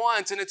what I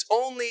want, and it's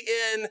only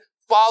in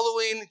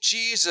following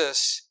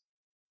Jesus,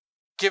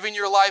 giving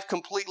your life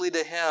completely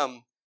to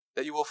Him,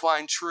 that you will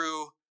find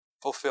true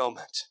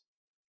fulfillment.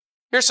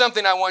 Here's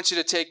something I want you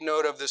to take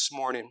note of this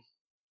morning.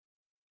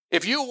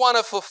 If you want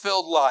a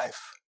fulfilled life,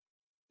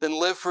 then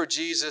live for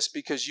Jesus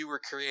because you were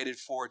created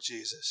for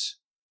Jesus.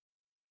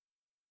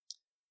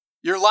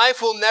 Your life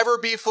will never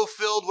be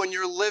fulfilled when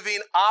you're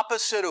living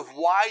opposite of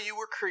why you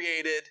were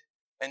created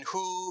and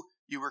who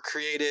you were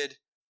created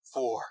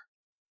for.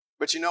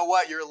 But you know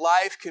what? Your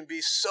life can be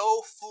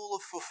so full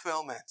of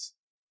fulfillment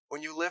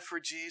when you live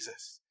for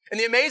Jesus. And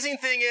the amazing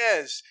thing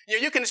is,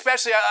 you can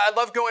especially, I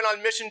love going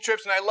on mission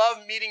trips and I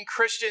love meeting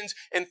Christians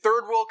in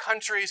third world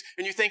countries,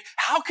 and you think,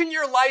 how can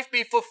your life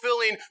be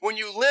fulfilling when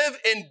you live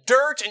in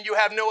dirt and you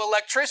have no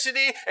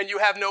electricity and you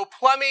have no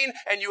plumbing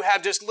and you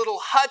have just little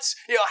huts?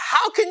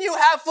 How can you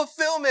have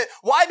fulfillment?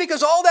 Why?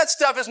 Because all that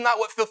stuff is not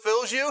what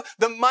fulfills you.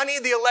 The money,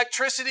 the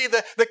electricity,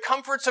 the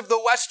comforts of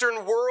the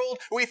Western world.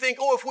 We think,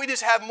 if we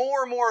just have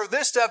more and more of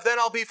this stuff, then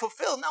I'll be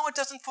fulfilled. No, it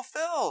doesn't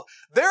fulfill.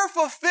 They're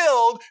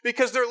fulfilled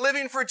because they're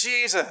living for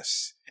Jesus.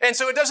 And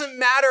so it doesn't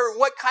matter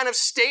what kind of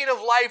state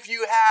of life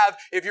you have.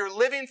 If you're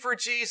living for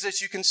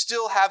Jesus, you can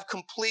still have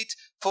complete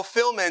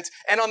fulfillment.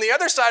 And on the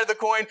other side of the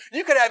coin,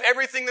 you could have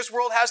everything this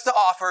world has to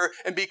offer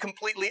and be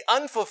completely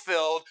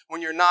unfulfilled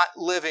when you're not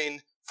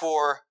living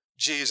for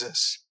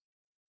Jesus.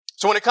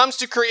 So when it comes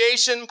to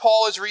creation,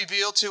 Paul has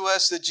revealed to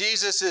us that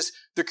Jesus is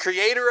the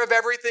creator of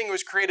everything. It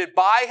was created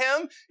by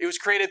Him. It was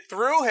created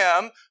through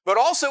Him, but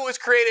also was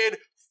created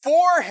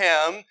for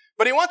Him.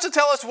 But he wants to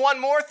tell us one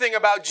more thing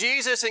about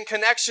Jesus in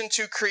connection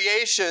to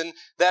creation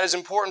that is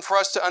important for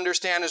us to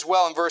understand as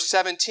well in verse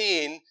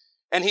 17.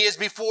 And He is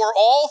before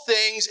all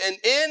things, and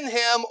in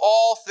Him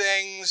all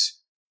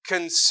things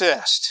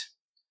consist.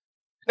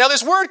 Now,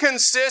 this word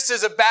consist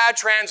is a bad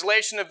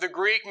translation of the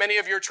Greek. Many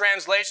of your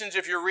translations,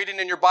 if you're reading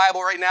in your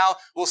Bible right now,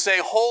 will say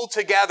hold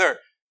together.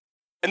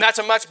 And that's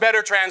a much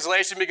better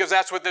translation because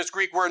that's what this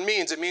Greek word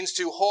means. It means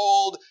to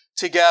hold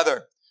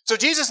together. So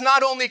Jesus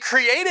not only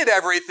created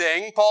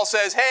everything, Paul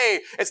says, hey,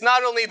 it's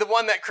not only the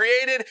one that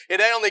created, it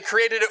not only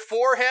created it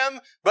for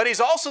Him, but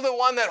He's also the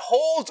one that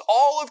holds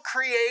all of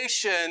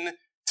creation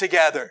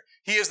together.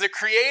 He is the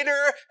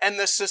creator and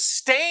the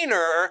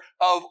sustainer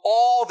of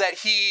all that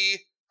He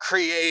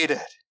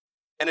created.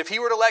 And if He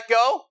were to let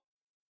go,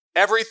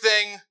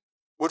 everything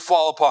would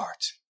fall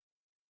apart.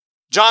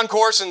 John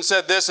Corson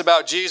said this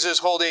about Jesus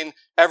holding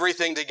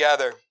everything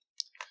together.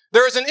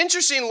 There is an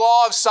interesting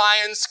law of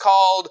science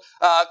called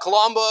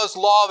Coulomb's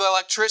law of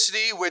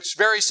electricity, which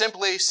very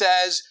simply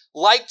says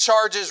like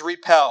charges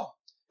repel.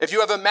 If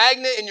you have a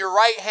magnet in your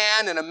right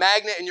hand and a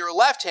magnet in your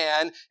left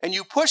hand, and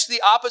you push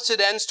the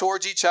opposite ends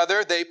towards each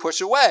other, they push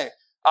away.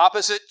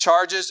 Opposite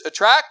charges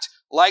attract,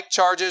 like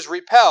charges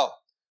repel.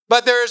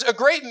 But there's a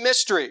great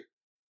mystery.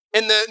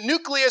 In the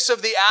nucleus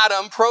of the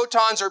atom,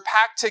 protons are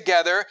packed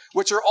together,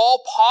 which are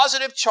all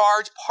positive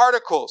charge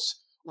particles.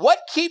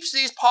 What keeps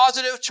these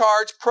positive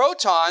charge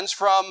protons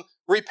from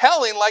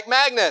repelling like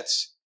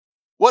magnets?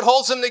 What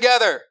holds them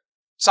together?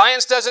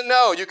 Science doesn't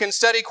know. You can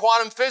study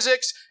quantum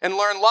physics and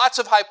learn lots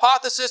of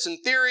hypotheses and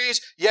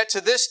theories, yet to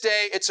this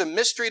day, it's a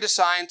mystery to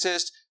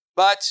scientists,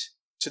 but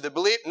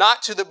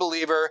not to the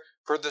believer,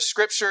 for the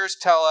scriptures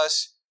tell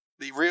us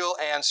the real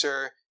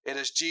answer. It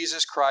is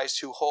Jesus Christ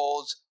who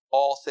holds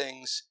all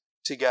things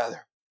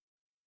together.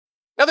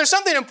 Now, there's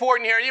something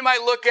important here. You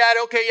might look at,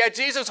 okay, yeah,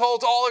 Jesus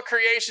holds all of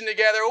creation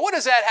together. Well, what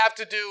does that have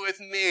to do with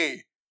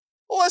me?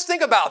 Well, let's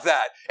think about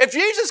that. If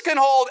Jesus can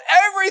hold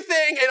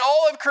everything in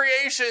all of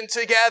creation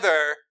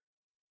together,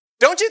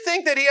 don't you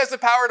think that he has the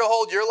power to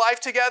hold your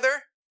life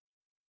together?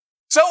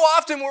 So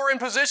often we're in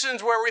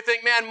positions where we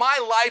think, man, my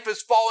life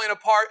is falling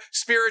apart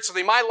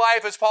spiritually. My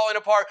life is falling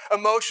apart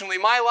emotionally.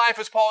 My life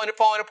is falling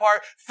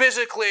apart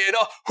physically. And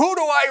who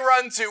do I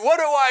run to? What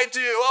do I do?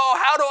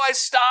 Oh, how do I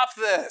stop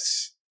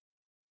this?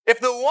 If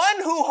the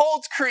one who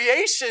holds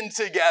creation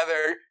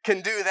together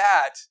can do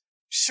that,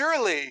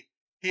 surely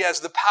he has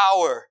the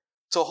power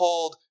to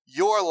hold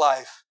your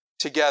life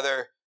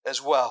together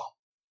as well.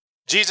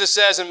 Jesus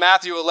says in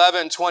Matthew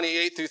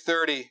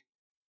 11:28-30,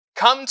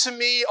 "Come to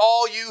me,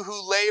 all you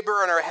who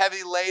labor and are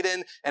heavy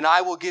laden, and I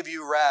will give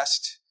you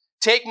rest.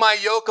 Take my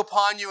yoke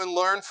upon you and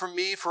learn from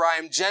me, for I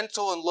am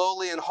gentle and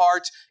lowly in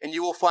heart, and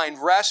you will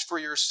find rest for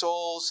your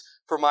souls.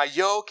 For my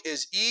yoke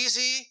is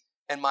easy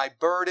and my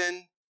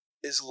burden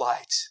is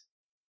light."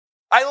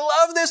 I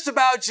love this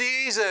about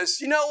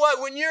Jesus. You know what?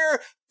 When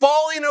you're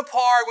falling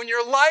apart, when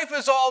your life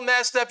is all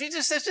messed up, he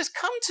just says, just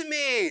come to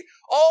me.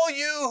 All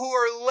you who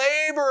are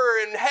labor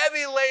and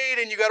heavy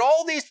laden, you got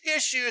all these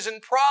issues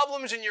and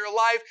problems in your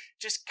life,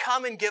 just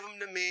come and give them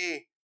to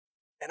me.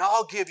 And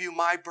I'll give you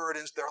my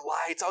burdens, they're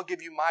light. I'll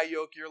give you my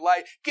yoke, your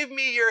light. Give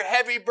me your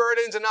heavy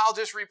burdens and I'll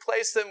just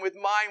replace them with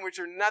mine, which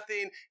are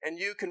nothing. And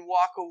you can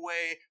walk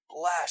away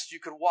blessed. You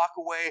can walk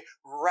away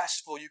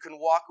restful. You can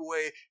walk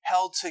away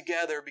held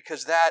together,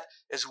 because that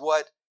is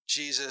what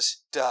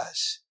Jesus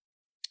does.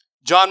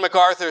 John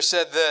MacArthur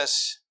said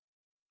this: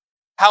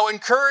 "How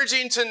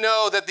encouraging to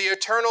know that the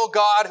eternal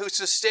God who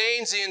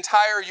sustains the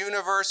entire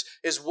universe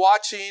is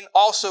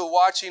also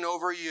watching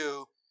over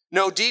you.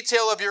 No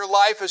detail of your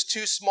life is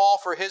too small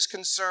for his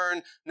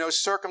concern. No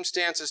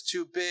circumstance is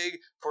too big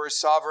for his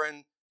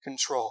sovereign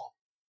control."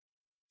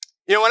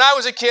 You know, when I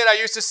was a kid, I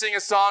used to sing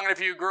a song, and if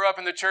you grew up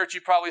in the church,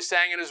 you probably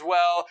sang it as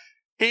well.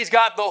 He's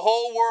got the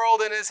whole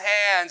world in his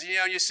hands. You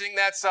know, you sing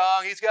that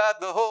song, he's got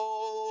the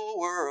whole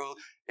world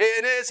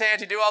in his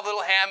hands. You do all the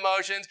little hand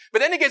motions. But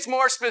then it gets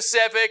more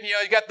specific. You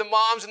know, you got the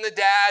moms and the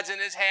dads in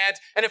his hands.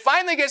 And it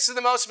finally gets to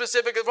the most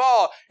specific of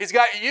all. He's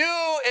got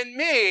you and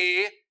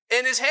me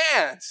in his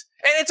hands.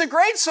 And it's a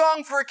great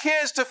song for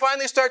kids to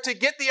finally start to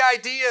get the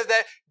idea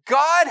that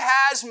God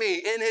has me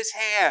in his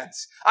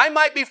hands. I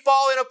might be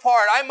falling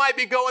apart. I might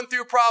be going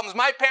through problems.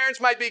 My parents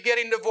might be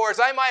getting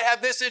divorced. I might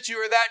have this issue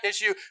or that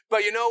issue.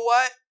 But you know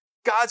what?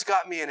 God's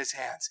got me in his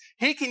hands.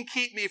 He can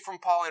keep me from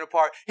falling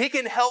apart. He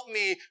can help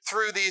me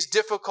through these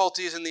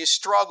difficulties and these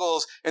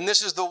struggles. And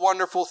this is the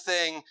wonderful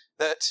thing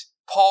that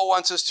Paul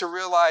wants us to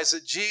realize,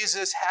 that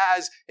Jesus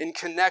has in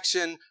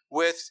connection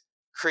with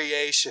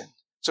creation.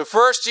 So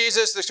first,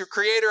 Jesus, the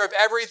creator of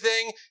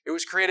everything, it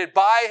was created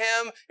by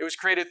him, it was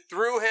created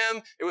through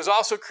him, it was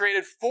also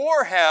created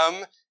for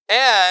him,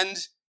 and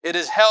it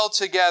is held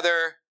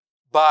together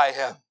by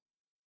him.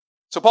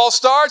 So Paul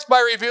starts by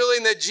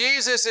revealing that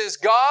Jesus is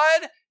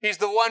God. He's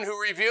the one who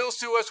reveals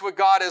to us what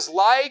God is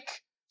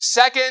like.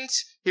 Second,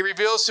 he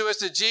reveals to us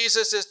that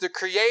Jesus is the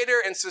creator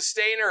and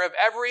sustainer of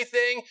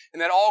everything,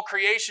 and that all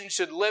creation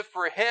should live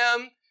for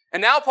him.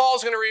 And now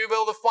Paul's going to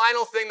reveal the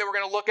final thing that we're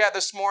going to look at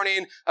this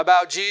morning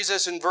about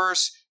Jesus. In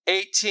verse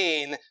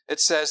 18, it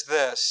says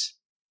this: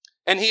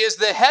 "And he is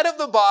the head of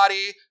the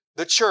body,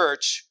 the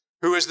church,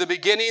 who is the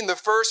beginning, the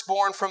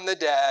firstborn from the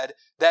dead,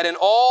 that in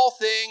all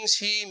things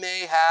he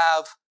may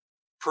have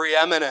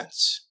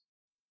preeminence."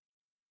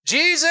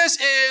 Jesus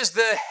is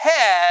the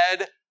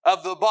head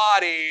of the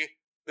body,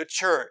 the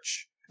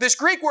church. This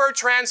Greek word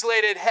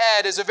translated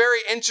head is a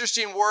very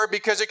interesting word,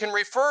 because it can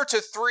refer to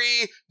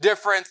three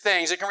different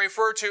things. It can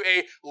refer to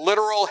a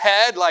literal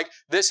head, like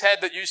this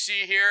head that you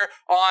see here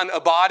on a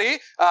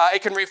body.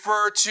 It can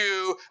refer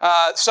to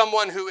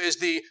someone who is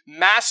the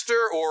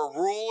master or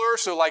ruler,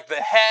 so like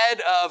the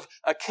head of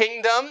a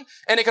kingdom.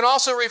 And it can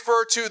also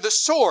refer to the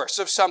source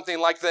of something,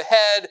 like the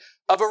head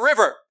of a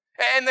river.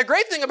 And the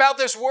great thing about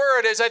this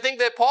word is I think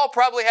that Paul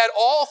probably had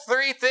all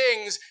three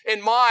things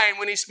in mind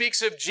when he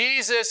speaks of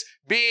Jesus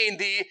being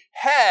the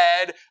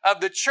head of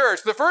the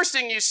church. The first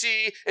thing you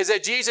see is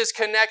that Jesus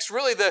connects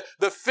really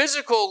the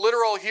physical,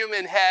 literal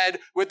human head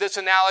with this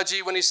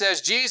analogy when he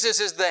says Jesus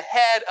is the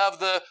head of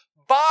the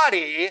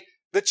body,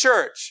 the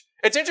church.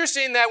 It's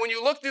interesting that when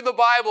you look through the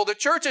Bible, the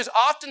church is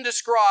often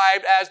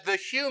described as the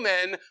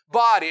human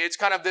body. It's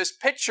kind of this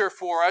picture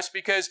for us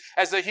because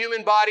as the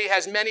human body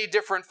has many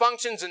different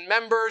functions and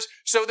members,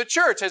 so the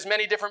church has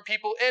many different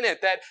people in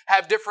it that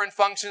have different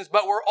functions,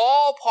 but we're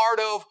all part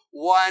of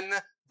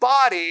one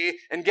body.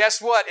 And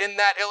guess what? In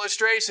that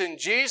illustration,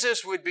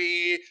 Jesus would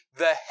be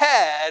the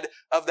head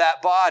of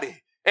that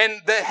body.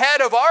 And the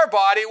head of our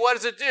body, what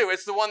does it do?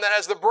 It's the one that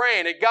has the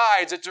brain. It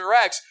guides, it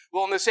directs.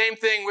 Well, and the same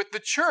thing with the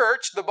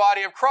church, the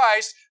body of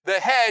Christ,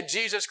 the head,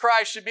 Jesus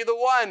Christ, should be the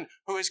one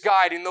who is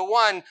guiding, the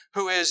one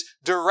who is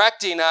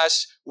directing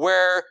us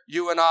where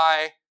you and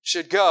I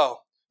should go.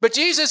 But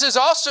Jesus is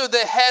also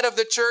the head of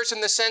the church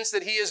in the sense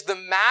that he is the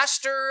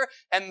master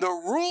and the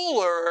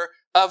ruler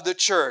of the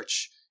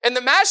church. And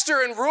the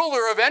master and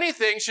ruler of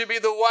anything should be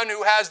the one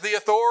who has the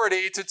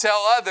authority to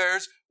tell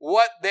others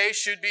what they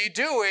should be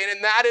doing.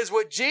 And that is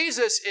what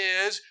Jesus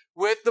is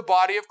with the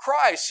body of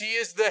Christ. He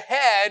is the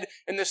head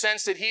in the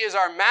sense that he is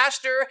our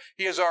master,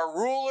 he is our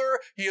ruler,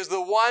 he is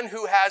the one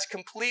who has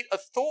complete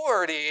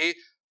authority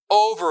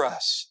over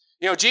us.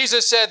 You know,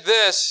 Jesus said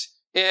this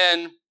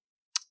in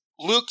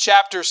Luke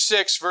chapter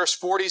 6, verse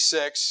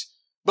 46,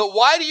 "But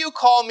why do you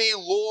call me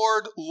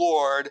Lord,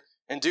 Lord,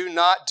 and do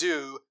not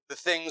do the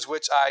things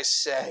which I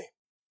say?"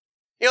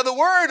 You know, the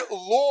word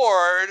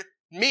Lord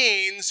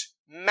means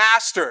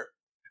master.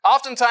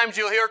 Oftentimes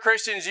you'll hear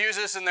Christians use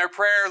this in their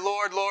prayer,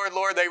 Lord, Lord,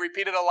 Lord. They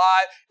repeat it a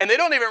lot, and they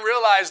don't even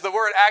realize the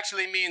word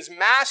actually means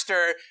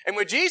master. And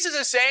what Jesus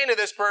is saying to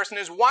this person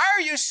is, why are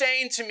you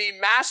saying to me,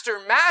 master,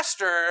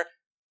 master,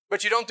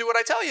 but you don't do what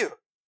I tell you?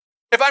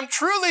 If I'm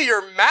truly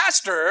your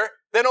master,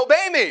 then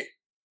obey me.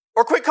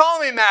 Or quit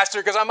calling me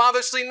master, because I'm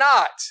obviously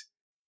not.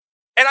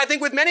 And I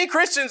think with many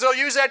Christians, they'll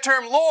use that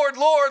term, Lord,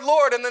 Lord,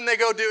 Lord, and then they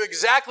go do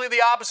exactly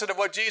the opposite of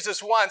what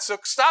Jesus wants. So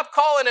stop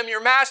calling him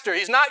your master.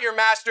 He's not your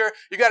master.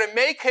 You got to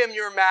make him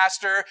your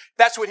master.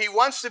 That's what he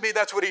wants to be.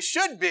 That's what he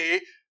should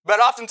be. But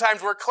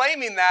oftentimes we're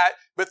claiming that,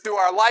 but through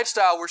our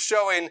lifestyle, we're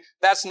showing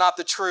that's not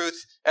the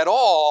truth at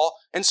all.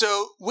 And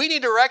so we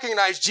need to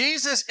recognize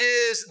Jesus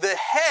is the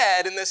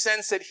head in the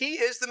sense that he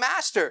is the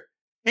master.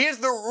 He is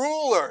the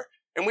ruler,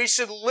 and we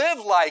should live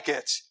like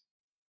it.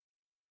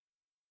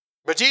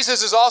 But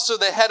Jesus is also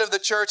the head of the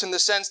church in the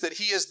sense that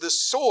he is the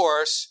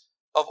source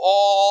of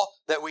all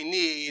that we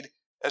need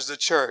as the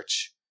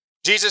church.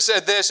 Jesus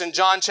said this in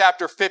John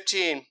chapter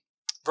 15,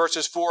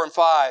 verses 4 and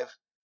 5.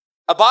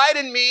 "Abide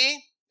in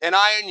me, and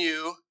I in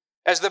you,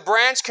 as the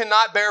branch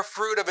cannot bear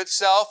fruit of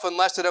itself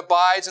unless it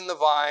abides in the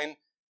vine,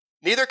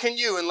 neither can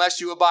you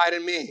unless you abide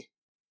in me.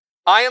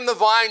 I am the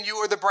vine, you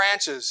are the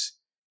branches.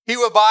 He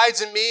who abides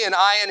in me and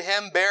I in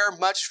him bear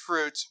much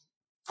fruit,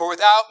 for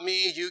without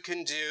me you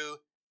can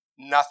do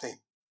nothing."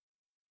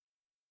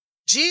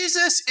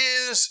 Jesus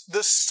is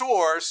the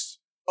source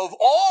of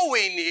all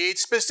we need.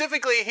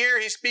 Specifically here,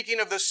 he's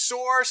speaking of the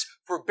source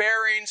for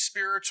bearing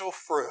spiritual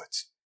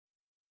fruit.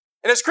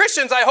 And as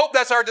Christians, I hope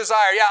that's our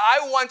desire. Yeah,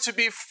 I want to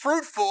be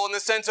fruitful in the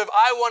sense of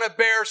I want to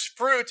bear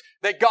fruit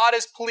that God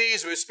is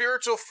pleased with.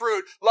 Spiritual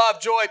fruit,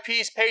 love, joy,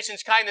 peace,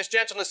 patience, kindness,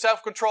 gentleness,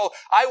 self-control.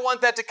 I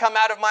want that to come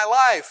out of my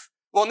life.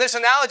 Well, in this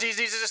analogy,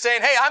 Jesus is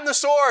saying, hey, I'm the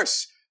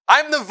source.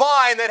 I'm the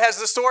vine that has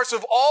the source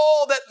of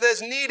all that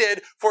is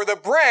needed for the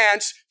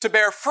branch to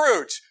bear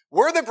fruit.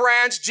 We're the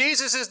branch.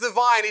 Jesus is the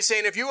vine. He's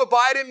saying, if you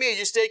abide in me,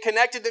 you stay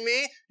connected to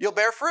me, you'll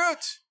bear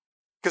fruit.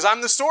 Because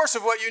I'm the source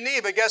of what you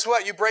need. But guess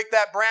what? You break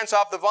that branch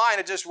off the vine,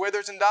 it just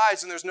withers and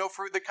dies, and there's no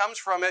fruit that comes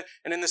from it.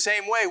 And in the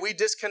same way, we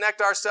disconnect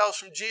ourselves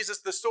from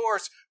Jesus, the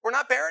source. We're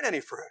not bearing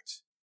any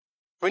fruit.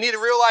 We need to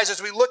realize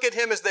as we look at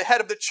him as the head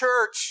of the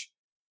church,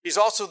 he's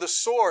also the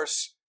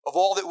source of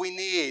all that we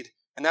need.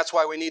 And that's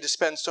why we need to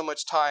spend so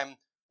much time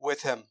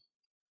with him.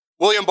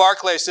 William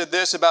Barclay said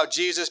this about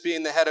Jesus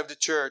being the head of the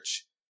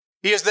church.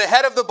 He is the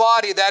head of the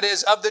body, that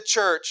is, of the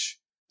church.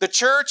 The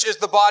church is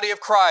the body of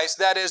Christ,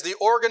 that is, the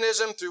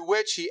organism through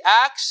which he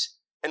acts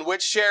and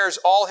which shares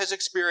all his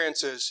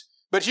experiences.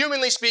 But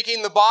humanly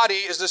speaking, the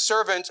body is the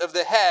servant of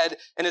the head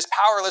and is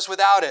powerless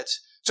without it.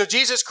 So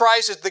Jesus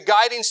Christ is the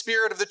guiding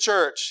spirit of the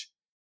church.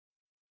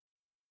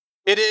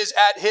 It is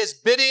at his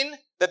bidding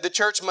that the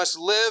church must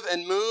live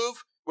and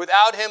move.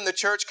 Without him, the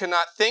church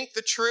cannot think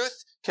the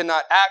truth,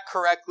 cannot act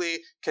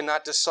correctly,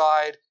 cannot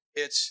decide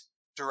its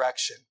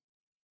direction.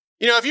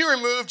 You know, if you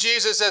remove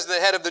Jesus as the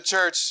head of the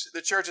church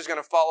is going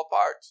to fall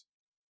apart.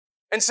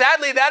 And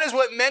sadly, that is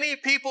what many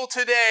people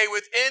today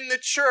within the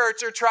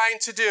church are trying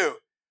to do.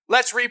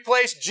 Let's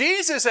replace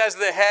Jesus as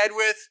the head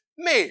with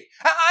me.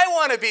 I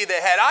want to be the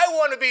head. I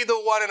want to be the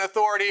one in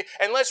authority.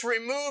 And let's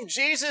remove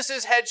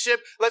Jesus'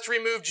 headship. Let's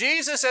remove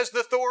Jesus as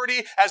the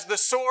authority, as the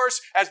source,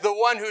 as the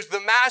one who's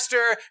the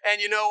master. And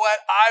you know what?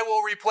 I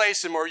will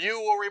replace him, or you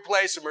will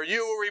replace him, or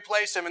you will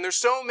replace him. And there's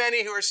so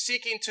many who are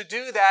seeking to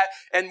do that.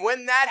 And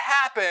when that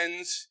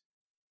happens,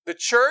 the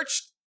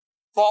church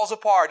falls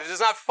apart. It does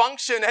not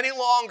function any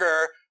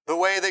longer the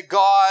way that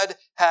God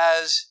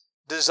has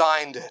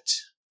designed it.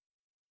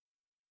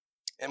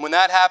 And when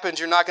that happens,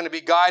 you're not going to be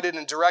guided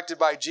and directed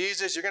by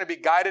Jesus. You're going to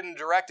be guided and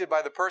directed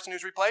by the person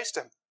who's replaced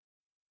him.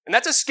 And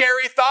that's a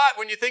scary thought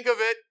when you think of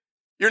it.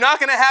 You're not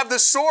going to have the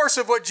source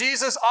of what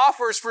Jesus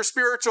offers for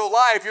spiritual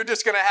life. You're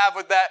just going to have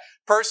what that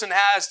person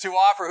has to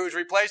offer who's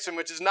replaced him,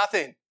 which is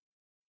nothing.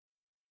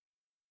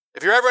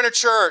 If you're ever in a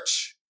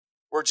church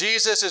where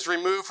Jesus is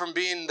removed from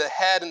being the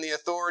head and the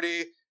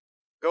authority,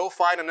 go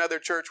find another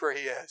church where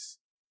he is,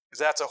 because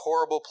that's a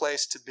horrible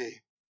place to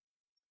be.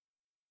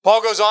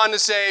 Paul goes on to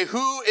say,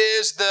 who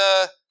is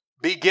the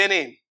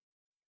beginning?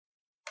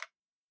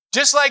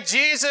 Just like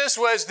Jesus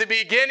was the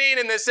beginning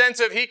in the sense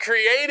of he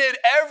created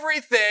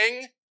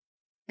everything,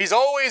 he's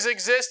always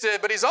existed,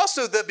 but he's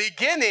also the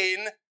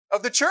beginning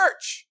of the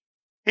church.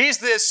 He's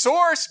the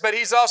source, but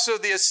he's also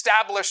the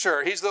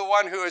establisher. He's the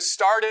one who has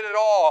started it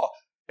all.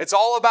 It's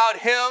all about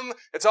him.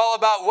 It's all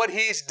about what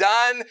he's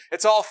done.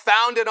 It's all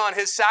founded on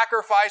his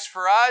sacrifice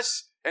for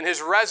us and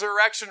his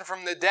resurrection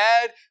from the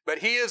dead. But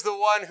he is the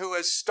one who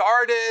has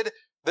started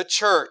the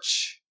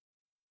church.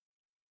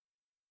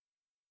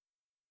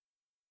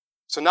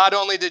 So not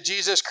only did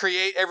Jesus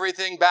create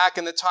everything back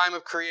in the time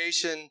of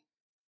creation,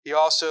 he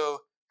also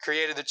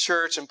created the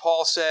church. And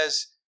Paul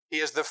says he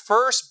is the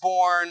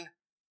firstborn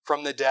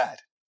from the dead.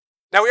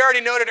 Now, we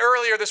already noted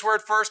earlier, this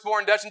word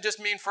firstborn doesn't just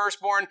mean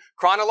firstborn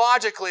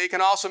chronologically. It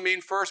can also mean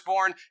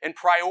firstborn in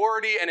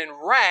priority and in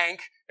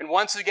rank. And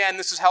once again,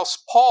 this is how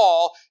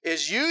Paul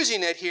is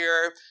using it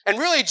here. And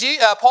really,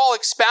 Paul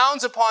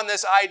expounds upon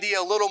this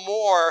idea a little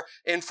more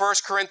in 1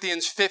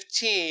 Corinthians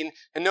 15.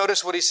 And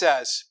notice what he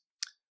says.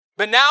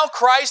 But now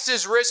Christ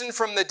is risen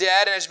from the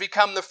dead and has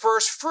become the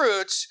first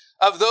fruits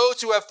of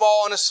those who have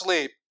fallen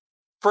asleep.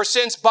 For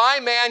since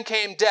by man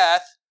came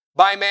death,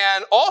 by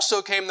man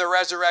also came the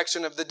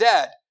resurrection of the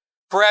dead.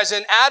 For as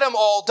in Adam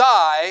all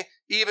die,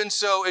 even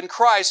so in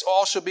Christ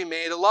all shall be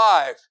made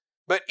alive.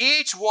 But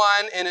each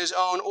one in his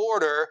own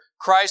order,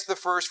 Christ the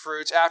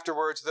firstfruits,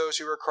 afterwards those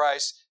who are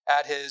Christ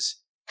at his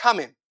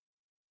coming.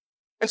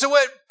 And so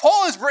what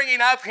Paul is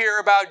bringing up here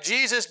about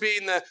Jesus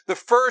being the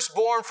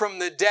firstborn from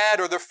the dead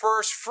or the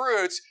first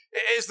fruits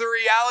is the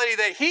reality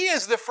that he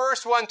is the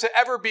first one to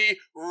ever be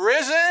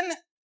risen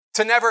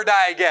to never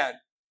die again.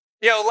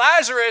 You know,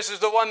 Lazarus is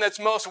the one that's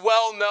most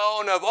well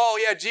known of, oh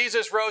yeah,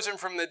 Jesus rose him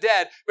from the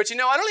dead. But you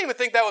know, I don't even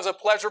think that was a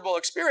pleasurable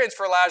experience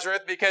for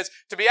Lazarus, because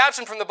to be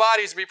absent from the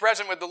body is to be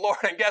present with the Lord.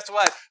 And guess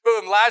what?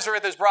 Boom,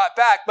 Lazarus is brought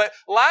back. But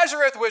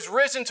Lazarus was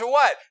risen to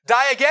what?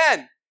 Die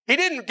again. He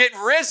didn't get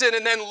risen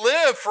and then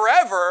live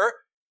forever.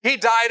 He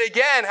died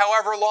again,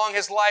 however long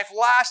his life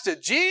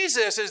lasted.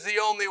 Jesus is the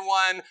only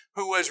one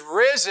who was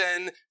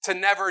risen to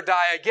never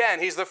die again.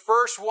 He's the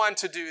first one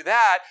to do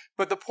that.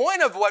 But the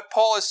point of what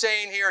Paul is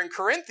saying here in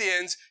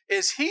Corinthians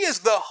is he is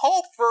the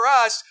hope for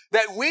us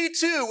that we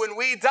too, when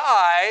we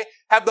die,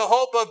 have the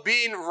hope of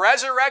being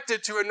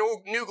resurrected to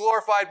a new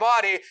glorified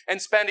body and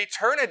spend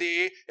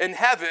eternity in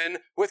heaven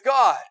with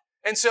God.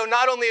 And so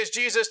not only is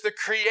Jesus the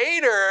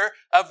creator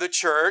of the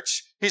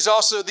church, he's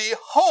also the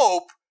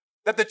hope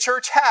that the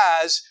church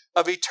has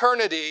of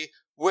eternity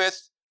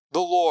with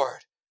the Lord.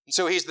 And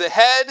so he's the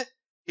head,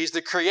 he's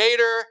the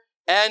creator,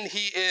 and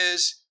he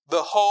is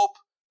the hope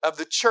of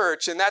the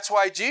church. And that's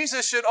why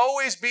Jesus should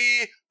always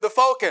be the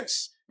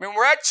focus. I mean,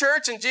 we're at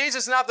church and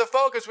Jesus is not the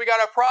focus, we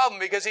got a problem,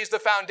 because he's the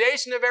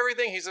foundation of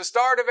everything, he's the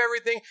start of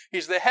everything,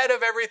 he's the head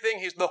of everything,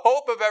 he's the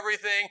hope of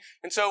everything.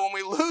 And so when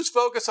we lose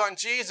focus on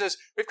Jesus,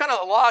 we've kind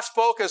of lost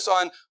focus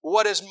on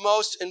what is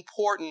most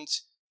important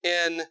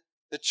in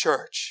the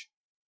church.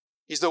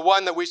 He's the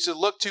one that we should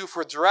look to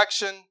for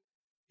direction.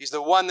 He's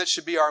the one that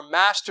should be our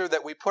master,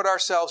 that we put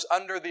ourselves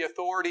under the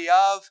authority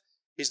of.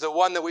 He's the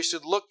one that we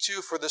should look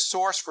to for the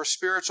source for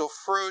spiritual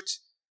fruit.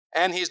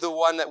 And he's the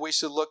one that we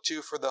should look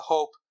to for the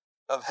hope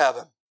of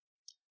heaven.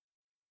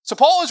 So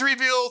Paul has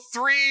revealed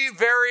three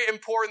very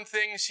important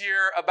things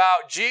here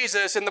about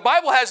Jesus, and the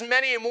Bible has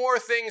many more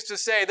things to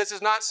say. This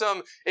is not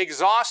some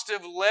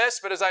exhaustive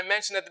list, but as I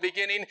mentioned at the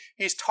beginning,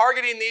 he's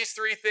targeting these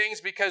three things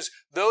because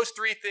those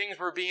three things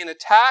were being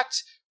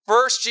attacked.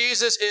 First,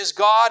 Jesus is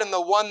God and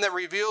the one that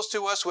reveals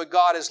to us what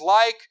God is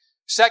like.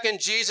 Second,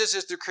 Jesus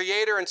is the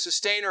creator and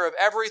sustainer of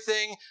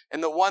everything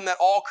and the one that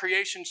all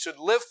creation should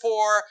live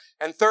for.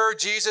 And third,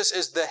 Jesus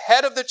is the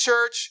head of the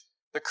church,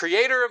 the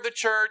creator of the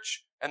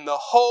church, and the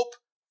hope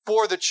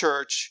for the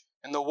church,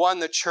 and the one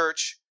the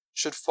church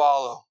should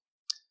follow.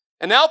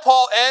 And now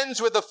Paul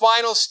ends with the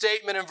final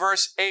statement in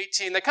verse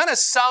 18 that kind of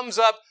sums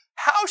up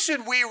how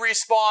should we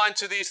respond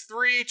to these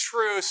three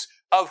truths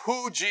of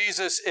who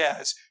Jesus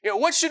is. You know,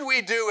 what should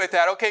we do with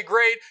that? Okay,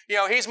 great. You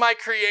know, he's my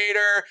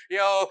creator. You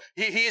know,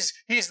 he's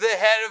the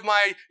head of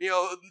my,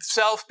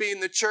 self being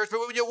the church. But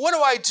what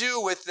do I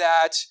do with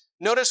that?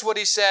 Notice what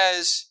he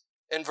says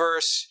in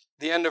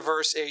the end of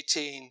verse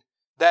 18,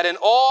 that in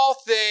all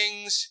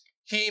things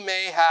he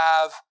may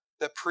have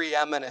the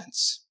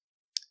preeminence.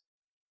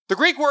 The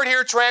Greek word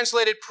here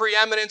translated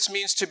preeminence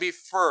means to be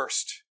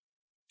first,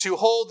 to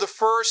hold the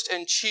first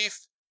and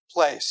chief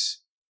place.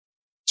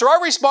 So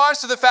our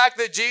response to the fact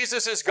that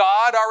Jesus is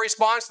God, our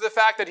response to the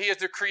fact that he is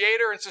the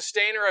creator and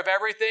sustainer of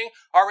everything,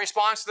 our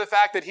response to the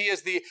fact that he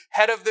is the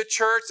head of the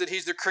church, that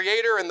he's the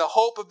creator and the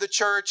hope of the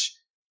church,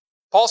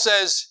 Paul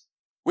says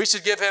we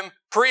should give him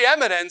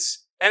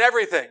preeminence in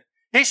everything.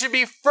 He should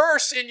be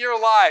first in your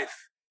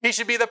life. He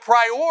should be the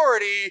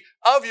priority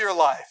of your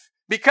life.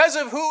 Because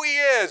of who he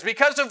is,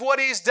 because of what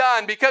he's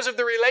done, because of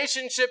the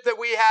relationship that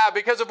we have,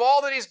 because of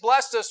all that he's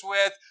blessed us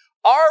with,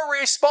 our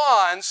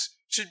response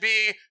should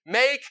be,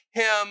 make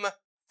him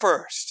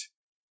first.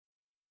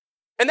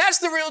 And that's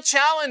the real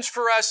challenge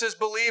for us as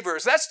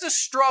believers. That's the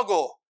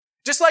struggle.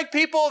 Just like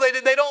people,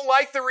 they don't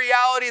like the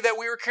reality that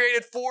we were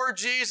created for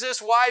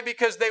Jesus. Why?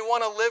 Because they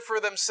want to live for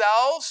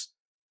themselves.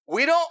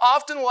 We don't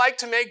often like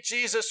to make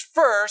Jesus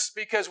first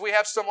because we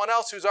have someone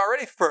else who's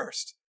already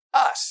first,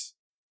 us.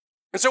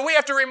 And so we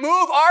have to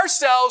remove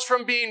ourselves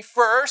from being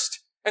first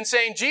and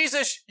saying,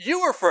 Jesus,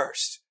 you were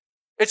first.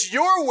 It's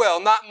your will,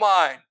 not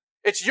mine.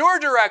 It's your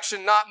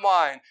direction, not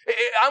mine.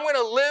 I'm going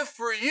to live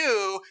for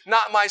you,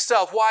 not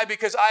myself. Why?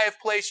 Because I have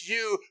placed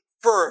you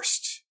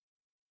first.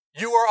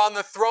 You are on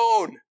the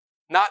throne,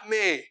 not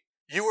me.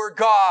 You are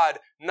God,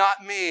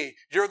 not me.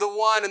 You're the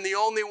one and the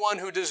only one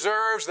who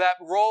deserves that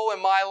role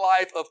in my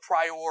life of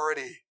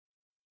priority.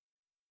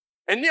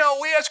 And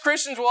we as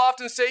Christians will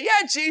often say,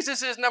 yeah,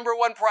 Jesus is number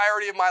one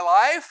priority of my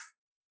life.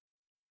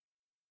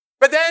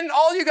 But then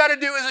all you got to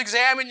do is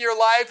examine your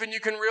life and you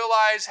can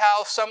realize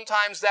how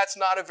sometimes that's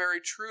not a very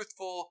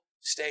truthful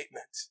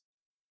statement.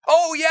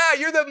 Oh yeah,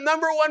 you're the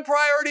number one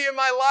priority in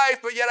my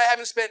life, but yet I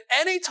haven't spent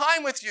any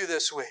time with you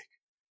this week.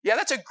 Yeah,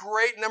 that's a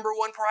great number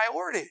one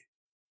priority.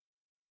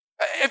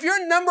 If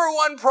your number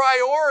one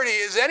priority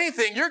is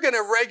anything, you're going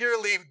to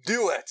regularly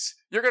do it.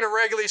 You're going to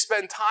regularly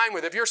spend time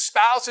with it. If your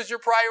spouse is your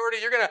priority,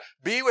 you're going to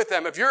be with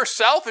them. If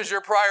yourself is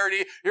your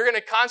priority, you're going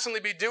to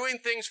constantly be doing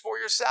things for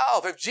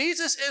yourself. If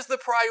Jesus is the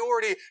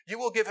priority, you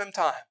will give him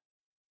time.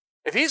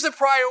 If he's the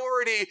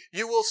priority,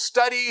 you will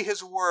study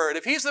his word.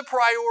 If he's the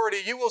priority,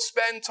 you will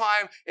spend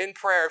time in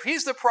prayer. If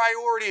he's the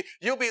priority,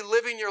 you'll be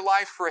living your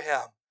life for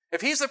him.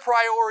 If he's the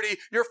priority,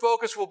 your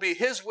focus will be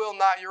his will,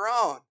 not your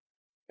own.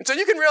 And so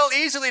you can real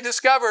easily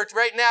discover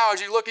right now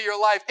as you look at your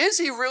life, is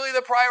he really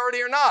the priority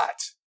or not?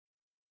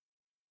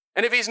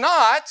 And if he's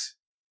not,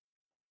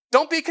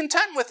 don't be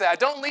content with that.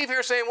 Don't leave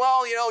here saying,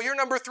 well, you're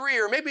number 3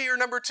 or maybe you're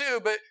number 2.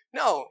 But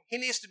no, he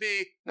needs to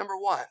be number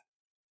 1.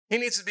 He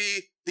needs to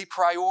be the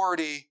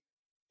priority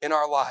in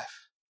our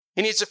life.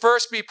 He needs to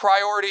first be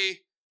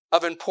priority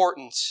of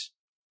importance.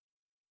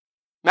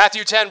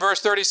 Matthew 10 verse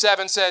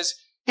 37 says,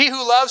 he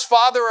who loves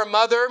father or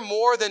mother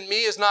more than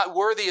me is not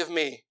worthy of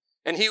me.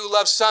 And he who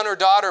loves son or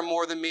daughter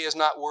more than me is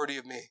not worthy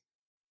of me.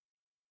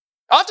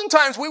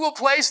 Oftentimes we will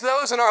place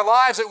those in our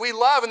lives that we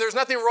love, and there's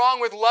nothing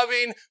wrong with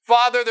loving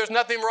father. There's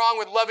nothing wrong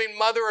with loving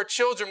mother or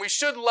children. We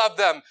should love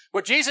them.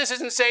 What Jesus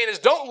isn't saying is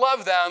don't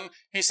love them.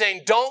 He's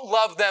saying don't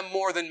love them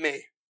more than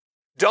me.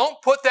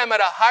 Don't put them at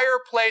a higher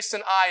place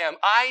than I am.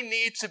 I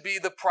need to be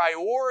the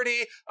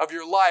priority of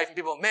your life. And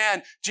people,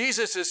 man,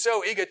 Jesus is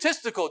so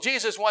egotistical.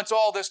 Jesus wants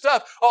all this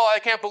stuff. Oh, I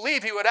can't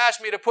believe he would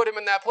ask me to put him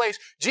in that place.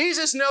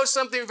 Jesus knows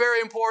something very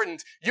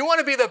important. You want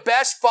to be the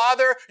best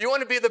father? You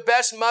want to be the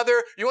best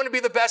mother? You want to be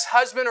the best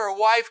husband or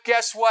wife?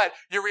 Guess what?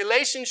 Your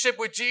relationship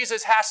with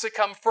Jesus has to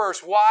come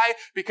first. Why?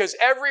 Because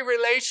every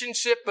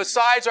relationship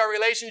besides our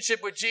relationship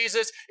with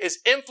Jesus is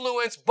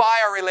influenced by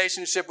our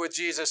relationship with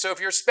Jesus. So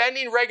if you're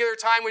spending regular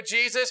time with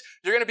Jesus,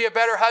 you're going to be a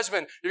better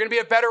husband. You're going to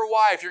be a better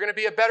wife. You're going to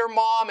be a better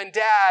mom and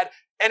dad.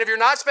 And if you're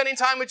not spending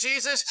time with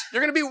Jesus,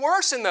 you're going to be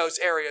worse in those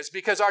areas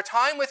because our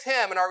time with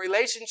him and our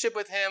relationship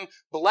with him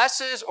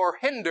blesses or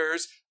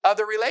hinders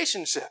other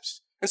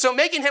relationships. And so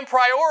making him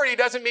priority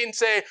doesn't mean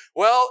say,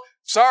 well,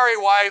 sorry,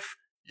 wife,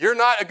 you're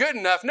not good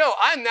enough. No,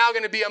 I'm now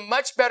going to be a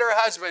much better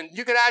husband.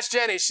 You can ask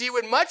Jenny. She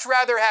would much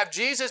rather have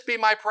Jesus be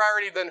my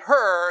priority than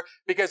her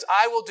because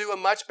I will do a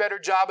much better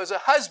job as a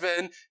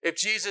husband if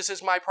Jesus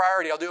is my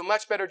priority. I'll do a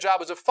much better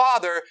job as a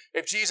father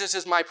if Jesus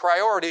is my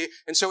priority.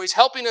 And so he's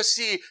helping us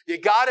see you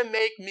got to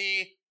make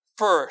me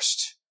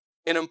first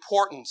in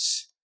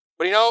importance.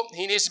 But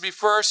he needs to be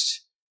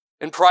first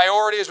in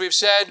priority, as we've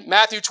said.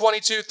 Matthew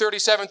 22,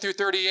 37 through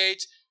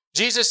 38.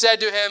 Jesus said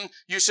to him,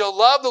 you shall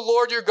love the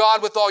Lord your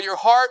God with all your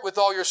heart, with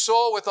all your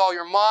soul, with all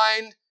your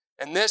mind.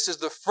 And this is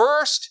the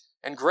first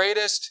and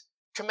greatest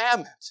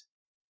commandment.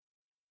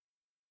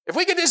 If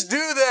we could just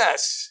do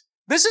this,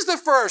 this is the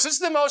first, this is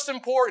the most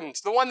important,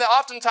 the one that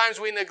oftentimes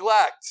we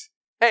neglect.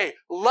 Hey,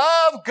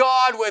 love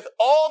God with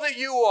all that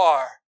you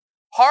are.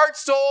 Heart,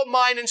 soul,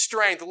 mind, and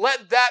strength.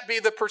 Let that be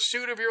the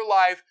pursuit of your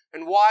life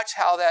and watch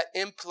how that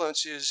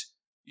influences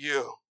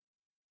you.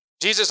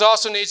 Jesus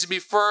also needs to be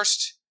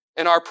first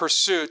in our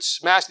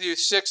pursuits. Matthew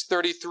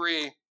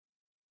 6:33.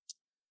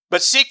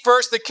 But seek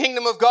first the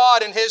kingdom of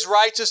God and his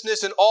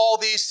righteousness, and all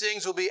these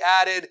things will be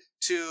added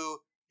to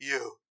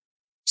you.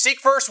 Seek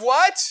first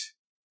what?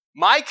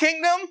 My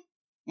kingdom?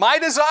 My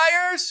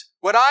desires?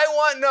 What I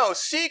want? No.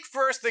 Seek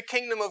first the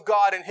kingdom of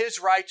God and his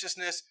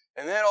righteousness,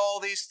 and then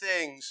all these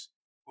things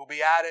will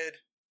be added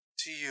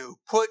to you.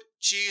 Put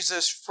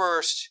Jesus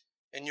first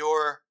in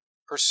your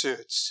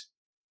pursuits.